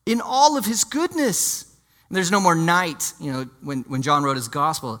in all of his goodness. And there's no more night. You know, when John wrote his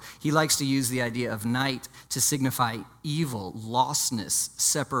gospel, he likes to use the idea of night to signify evil, lostness,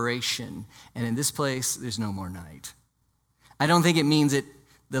 separation. And in this place, there's no more night. I don't think it means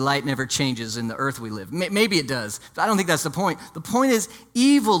the light never changes in the earth we live. Maybe it does, but I don't think that's the point. The point is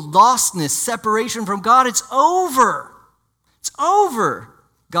evil, lostness, separation from God, it's over. It's over.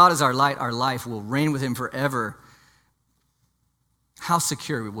 God is our light, our life. We'll reign with him forever. How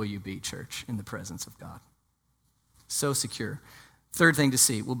secure will you be, church, in the presence of God? So secure. Third thing to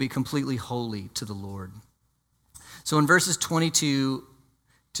see, we'll be completely holy to the Lord. So in verses 22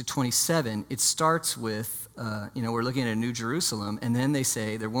 to 27, it starts with, we're looking at a New Jerusalem, and then they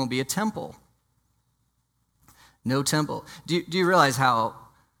say there won't be a temple. No temple. Do you realize how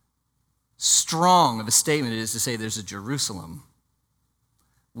strong of a statement it is to say there's a Jerusalem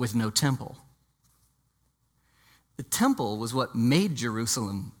with no temple? The temple was what made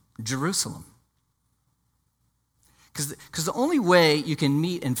Jerusalem, Jerusalem. Because the only way you can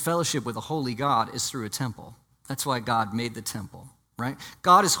meet and fellowship with a holy God is through a temple. That's why God made the temple, right?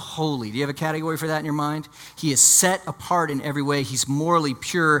 God is holy. Do you have a category for that in your mind? He is set apart in every way. He's morally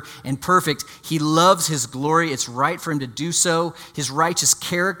pure and perfect. He loves his glory. It's right for him to do so. His righteous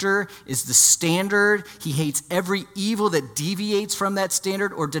character is the standard. He hates every evil that deviates from that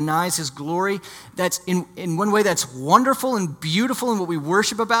standard or denies his glory. That's in one way that's wonderful and beautiful in what we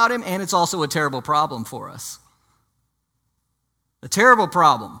worship about him, and it's also a terrible problem for us. A terrible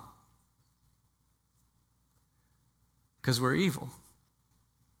problem. Because we're evil.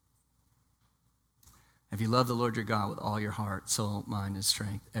 Have you loved the Lord your God with all your heart, soul, mind, and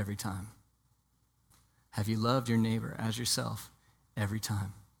strength every time? Have you loved your neighbor as yourself every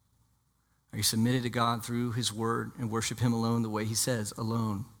time? Are you submitted to God through his word and worship him alone the way he says,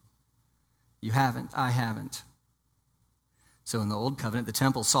 alone? You haven't. I haven't. So in the Old Covenant, the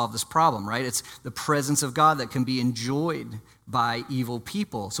temple solved this problem, right? It's the presence of God that can be enjoyed by evil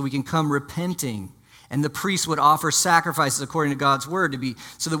people. So we can come repenting. And the priest would offer sacrifices according to God's word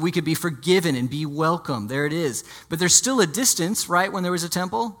so that we could be forgiven and be welcome. There it is. But there's still a distance, right, when there was a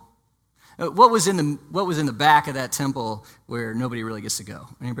temple? What was in the back of that temple where nobody really gets to go?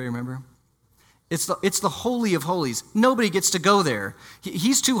 Anybody remember? It's the Holy of Holies. Nobody gets to go there.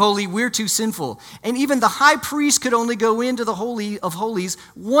 He's too holy, we're too sinful. And even the high priest could only go into the Holy of Holies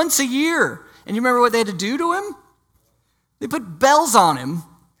once a year. And you remember what they had to do to him? They put bells on him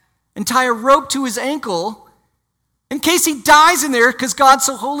and tie a rope to his ankle in case he dies in there because God's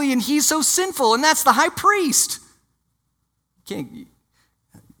so holy and he's so sinful. And that's the high priest.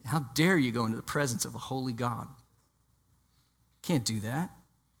 How dare you go into the presence of a holy God? Can't do that.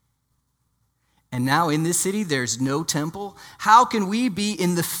 And now in this city, there's no temple. How can we be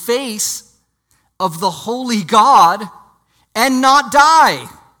in the face of the holy God and not die?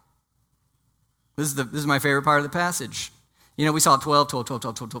 This is my favorite part of the passage. You know, we saw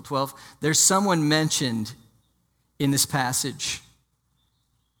 12. There's someone mentioned in this passage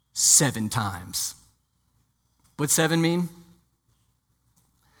 7 times. What's 7 mean?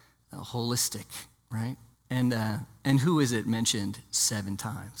 Holistic, right? And who is it mentioned 7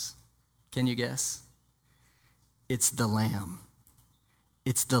 times? Can you guess? It's the Lamb.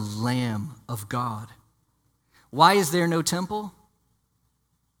 It's the Lamb of God. Why is there no temple?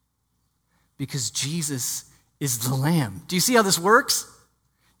 Because Jesus is the Lamb. Do you see how this works?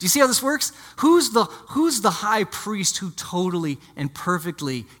 Do you see how this works? Who's the high priest who totally and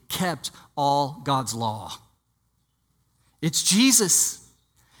perfectly kept all God's law? It's Jesus.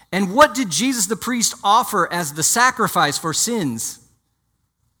 And what did Jesus the priest offer as the sacrifice for sins?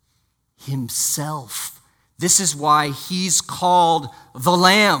 Himself. This is why he's called the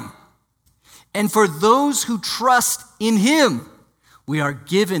Lamb. And for those who trust in him, we are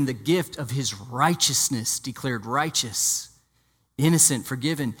given the gift of his righteousness, declared righteous, innocent,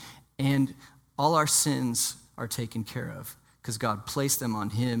 forgiven, and all our sins are taken care of because God placed them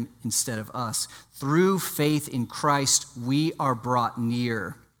on him instead of us. Through faith in Christ, we are brought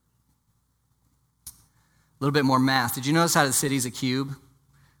near. A little bit more math. Did you notice how the city's a cube?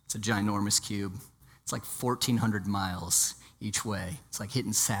 It's a ginormous cube. It's like 1,400 miles each way. It's like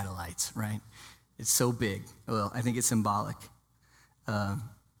hitting satellites, right? It's so big. Well, I think it's symbolic.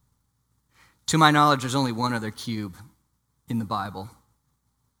 To my knowledge, there's only one other cube in the Bible.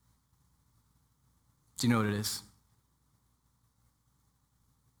 Do you know what it is?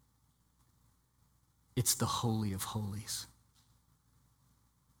 It's the Holy of Holies.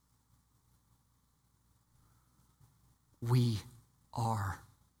 We are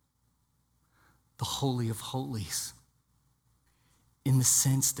the Holy of Holies in the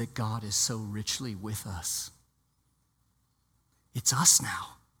sense that God is so richly with us. It's us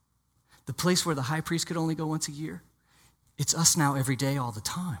now. The place where the high priest could only go once a year, it's us now every day, all the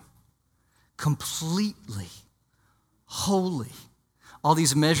time. Completely holy. All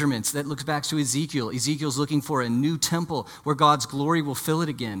these measurements, that looks back to Ezekiel. Ezekiel's looking for a new temple where God's glory will fill it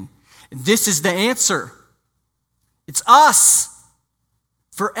again. And this is the answer. It's us.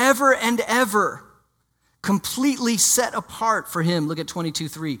 Forever and ever. Completely set apart for him. Look at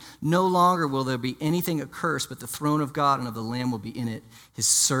 22:3. No longer will there be anything accursed, but the throne of God and of the Lamb will be in it. His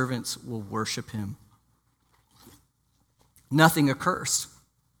servants will worship him. Nothing accursed.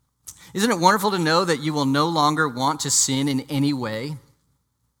 Isn't it wonderful to know that you will no longer want to sin in any way?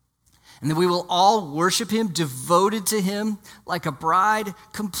 And that we will all worship him, devoted to him, like a bride,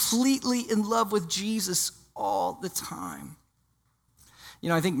 completely in love with Jesus all the time. You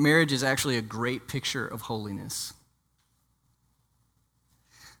know, I think marriage is actually a great picture of holiness.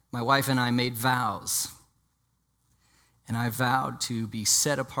 My wife and I made vows, and I vowed to be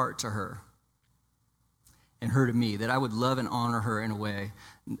set apart to her and her to me, that I would love and honor her in a way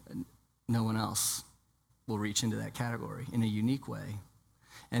no one else will reach into that category, in a unique way.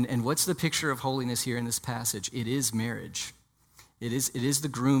 And what's the picture of holiness here in this passage? It is marriage. It is the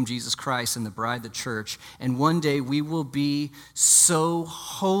groom, Jesus Christ, and the bride, the church. And one day we will be so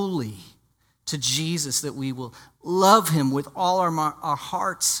holy to Jesus that we will love him with all our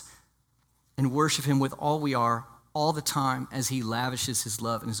hearts and worship him with all we are all the time as he lavishes his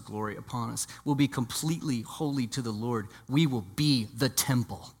love and his glory upon us. We'll be completely holy to the Lord. We will be the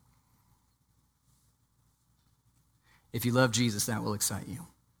temple. If you love Jesus, that will excite you.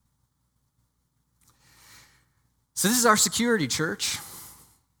 So this is our security, church.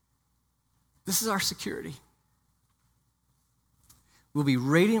 This is our security. We'll be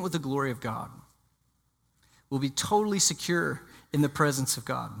radiant with the glory of God. We'll be totally secure in the presence of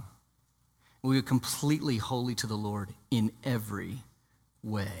God. We'll be completely holy to the Lord in every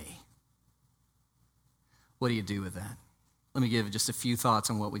way. What do you do with that? Let me give just a few thoughts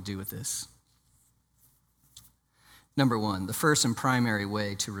on what we do with this. Number one, the first and primary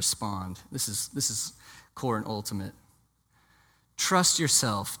way to respond. This is core and ultimate. Trust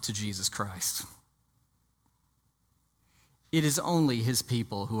yourself to Jesus Christ. It is only his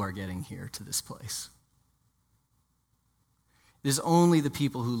people who are getting here to this place. It is only the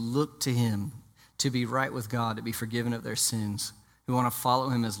people who look to him to be right with God, to be forgiven of their sins, who want to follow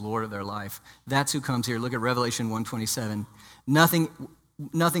him as Lord of their life. That's who comes here. Look at Revelation 1:27.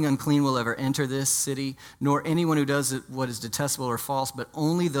 Nothing unclean will ever enter this city, nor anyone who does what is detestable or false, but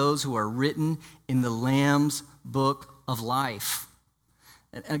only those who are written in the Lamb's book of life.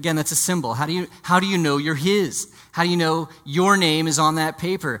 And again, that's a symbol. How do you know you're his? How do you know your name is on that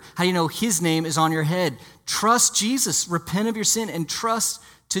paper? How do you know his name is on your head? Trust Jesus. Repent of your sin and trust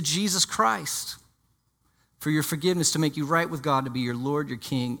to Jesus Christ for your forgiveness, to make you right with God, to be your Lord, your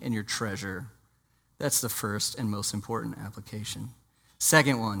King, and your treasure. That's the first and most important application.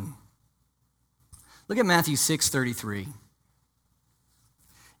 Second one, look at Matthew 6:33.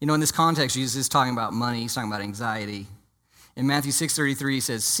 You know, in this context, Jesus is talking about money. He's talking about anxiety. In Matthew 6:33, he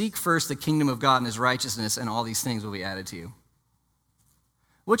says, "Seek first the kingdom of God and his righteousness, and all these things will be added to you."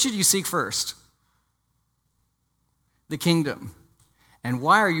 What should you seek first? The kingdom. And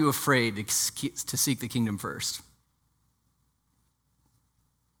why are you afraid to seek the kingdom first?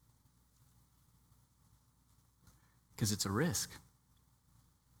 Because it's a risk.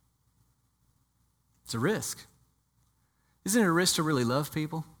 It's a risk. Isn't it a risk to really love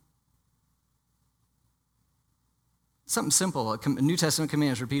people? Something simple. A New Testament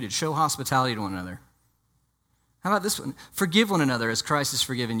command is repeated. Show hospitality to one another. How about this one? Forgive one another as Christ has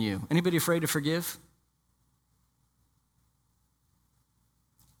forgiven you. Anybody afraid to forgive?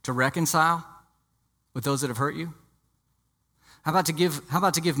 To reconcile with those that have hurt you? How about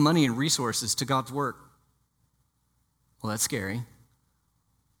to give money and resources to God's work? Well, that's scary.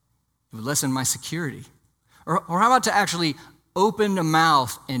 It would lessen my security. Or how about to actually open a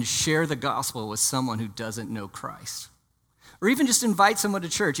mouth and share the gospel with someone who doesn't know Christ? Or even just invite someone to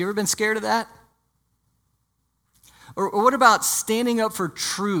church. You ever been scared of that? Or what about standing up for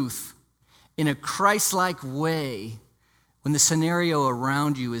truth in a Christ-like way when the scenario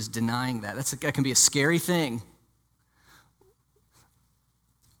around you is denying that? That can be a scary thing.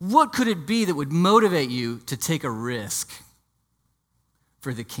 What could it be that would motivate you to take a risk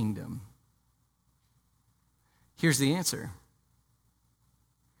for the kingdom? Here's the answer.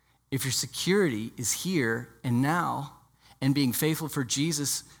 If your security is here and now, and being faithful for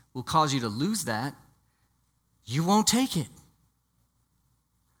Jesus will cause you to lose that, you won't take it.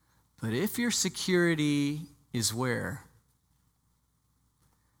 But if your security is where?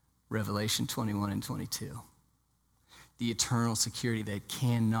 Revelation 21 and 22. The eternal security that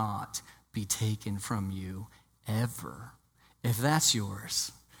cannot be taken from you ever. If that's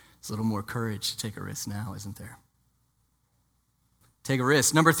yours, there's a little more courage to take a risk now, isn't there? Take a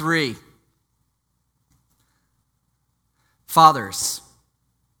risk. Number 3. Fathers.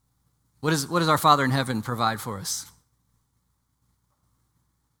 What does our Father in heaven provide for us?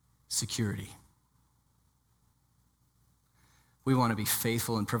 Security. We want to be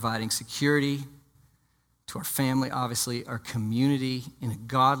faithful in providing security to our family, obviously, our community, in a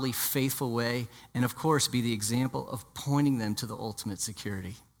godly, faithful way, and of course, be the example of pointing them to the ultimate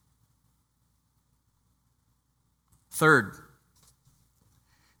security. Third,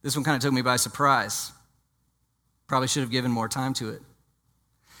 this one kind of took me by surprise. Probably should have given more time to it.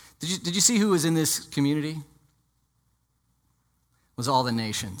 Did you see who was in this community? It was all the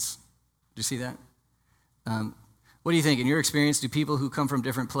nations. Did you see that? What do you think? In your experience, do people who come from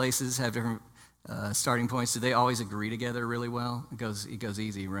different places have different starting points? Do they always agree together really well? It goes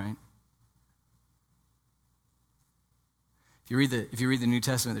easy, right? If you read the New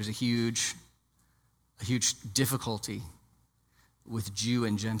Testament, there's a huge difficulty with Jew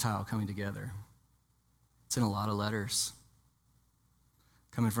and Gentile coming together. It's in a lot of letters.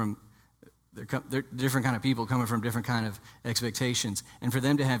 They're different kind of people coming from different kind of expectations. And for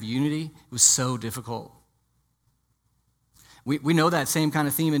them to have unity, it was so difficult. We know that same kind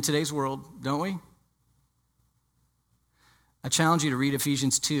of theme in today's world, don't we? I challenge you to read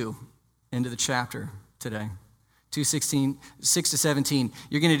Ephesians 2, into the chapter today. 2:16, 6 to 17.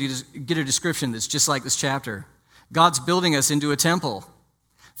 You're going to get a description that's just like this chapter. God's building us into a temple,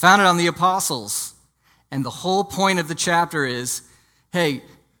 founded on the apostles. And the whole point of the chapter is, hey,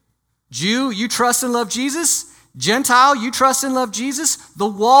 Jew, you trust and love Jesus? Gentile, you trust and love Jesus? The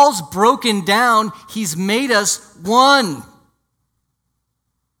wall's broken down. He's made us one.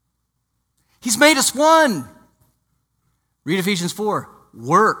 He's made us one. Read Ephesians 4.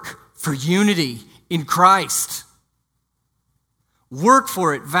 Work for unity in Christ. Work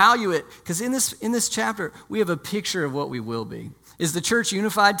for it, value it, because in this chapter, we have a picture of what we will be. Is the church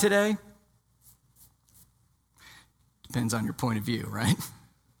unified today? Depends on your point of view, right?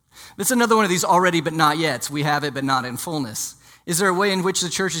 That's another one of these already but not yet. We have it but not in fullness. Is there a way in which the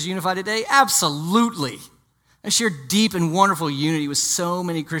church is unified today? Absolutely. I share deep and wonderful unity with so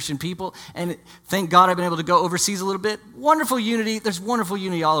many Christian people, and thank God I've been able to go overseas a little bit. Wonderful unity. There's wonderful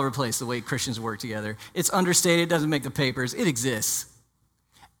unity all over the place, the way Christians work together. It's understated, doesn't make the papers. It exists.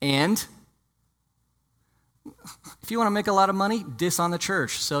 And if you want to make a lot of money, diss on the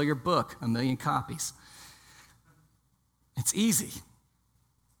church. Sell your book, 1 million copies. It's easy.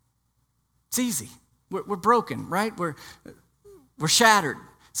 It's easy. We're broken, right? We're shattered.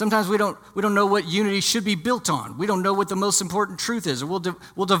 Sometimes we don't know what unity should be built on. We don't know what the most important truth is. Or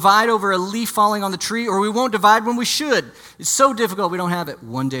we'll divide over a leaf falling on the tree, or we won't divide when we should. It's so difficult we don't have it.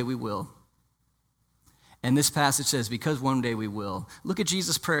 One day we will. And this passage says, because one day we will. Look at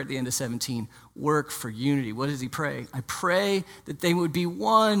Jesus' prayer at the end of 17. Work for unity. What does he pray? I pray that they would be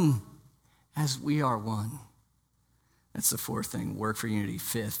one as we are one. That's the fourth thing, work for unity.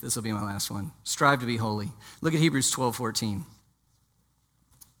 Fifth, this will be my last one. Strive to be holy. Look at Hebrews 12:14.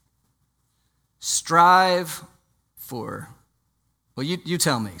 Strive for, well, you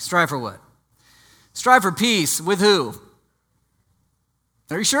tell me. Strive for what? Strive for peace with who?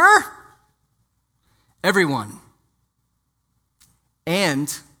 Are you sure? Everyone.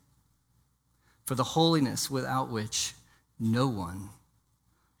 And for the holiness without which no one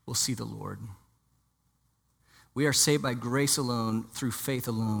will see the Lord. We are saved by grace alone, through faith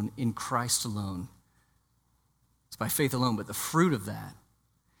alone, in Christ alone. It's by faith alone, but the fruit of that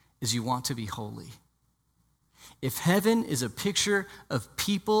is you want to be holy. If heaven is a picture of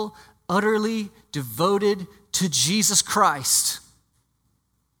people utterly devoted to Jesus Christ,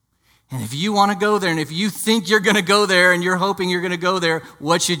 and if you want to go there, and if you think you're going to go there, and you're hoping you're going to go there,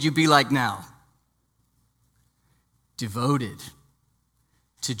 what should you be like now? Devoted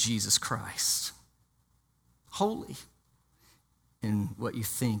to Jesus Christ. Holy in what you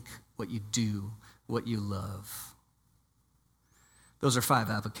think, what you do, what you love. Those are 5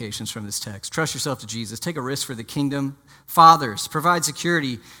 applications from this text. Trust yourself to Jesus. Take a risk for the kingdom. Fathers, provide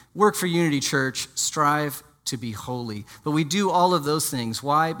security. Work for unity, church. Strive to be holy. But we do all of those things.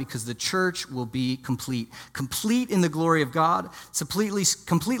 Why? Because the church will be complete. Complete in the glory of God,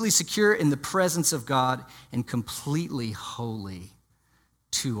 completely secure in the presence of God, and completely holy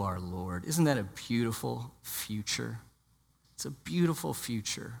to our Lord. Isn't that a beautiful future? It's a beautiful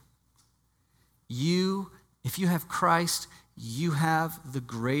future. If you have Christ, you have the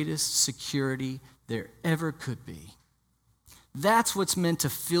greatest security there ever could be. That's what's meant to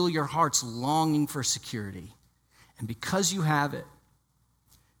fill your heart's longing for security. And because you have it,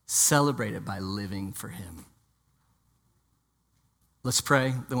 celebrate it by living for him. Let's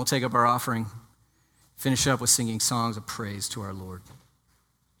pray, then we'll take up our offering, finish up with singing songs of praise to our Lord.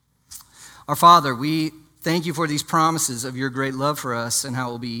 Our Father, we thank you for these promises of your great love for us and how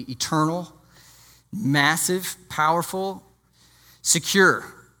it will be eternal, massive, powerful, secure.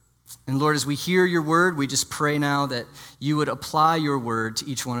 And Lord, as we hear your word, we just pray now that you would apply your word to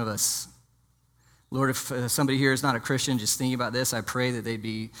each one of us. Lord, if somebody here is not a Christian, just thinking about this, I pray that they'd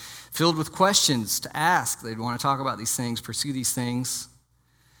be filled with questions to ask. They'd want to talk about these things, pursue these things.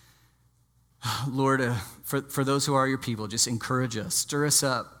 Lord, for those who are your people, just encourage us, stir us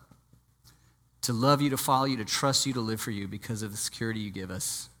up to love you, to follow you, to trust you, to live for you because of the security you give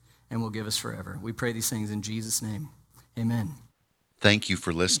us and will give us forever. We pray these things in Jesus' name. Amen. Thank you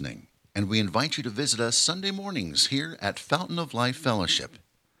for listening, and we invite you to visit us Sunday mornings here at Fountain of Life Fellowship.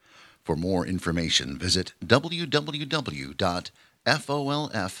 For more information, visit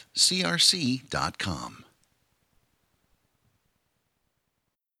www.folfcrc.com.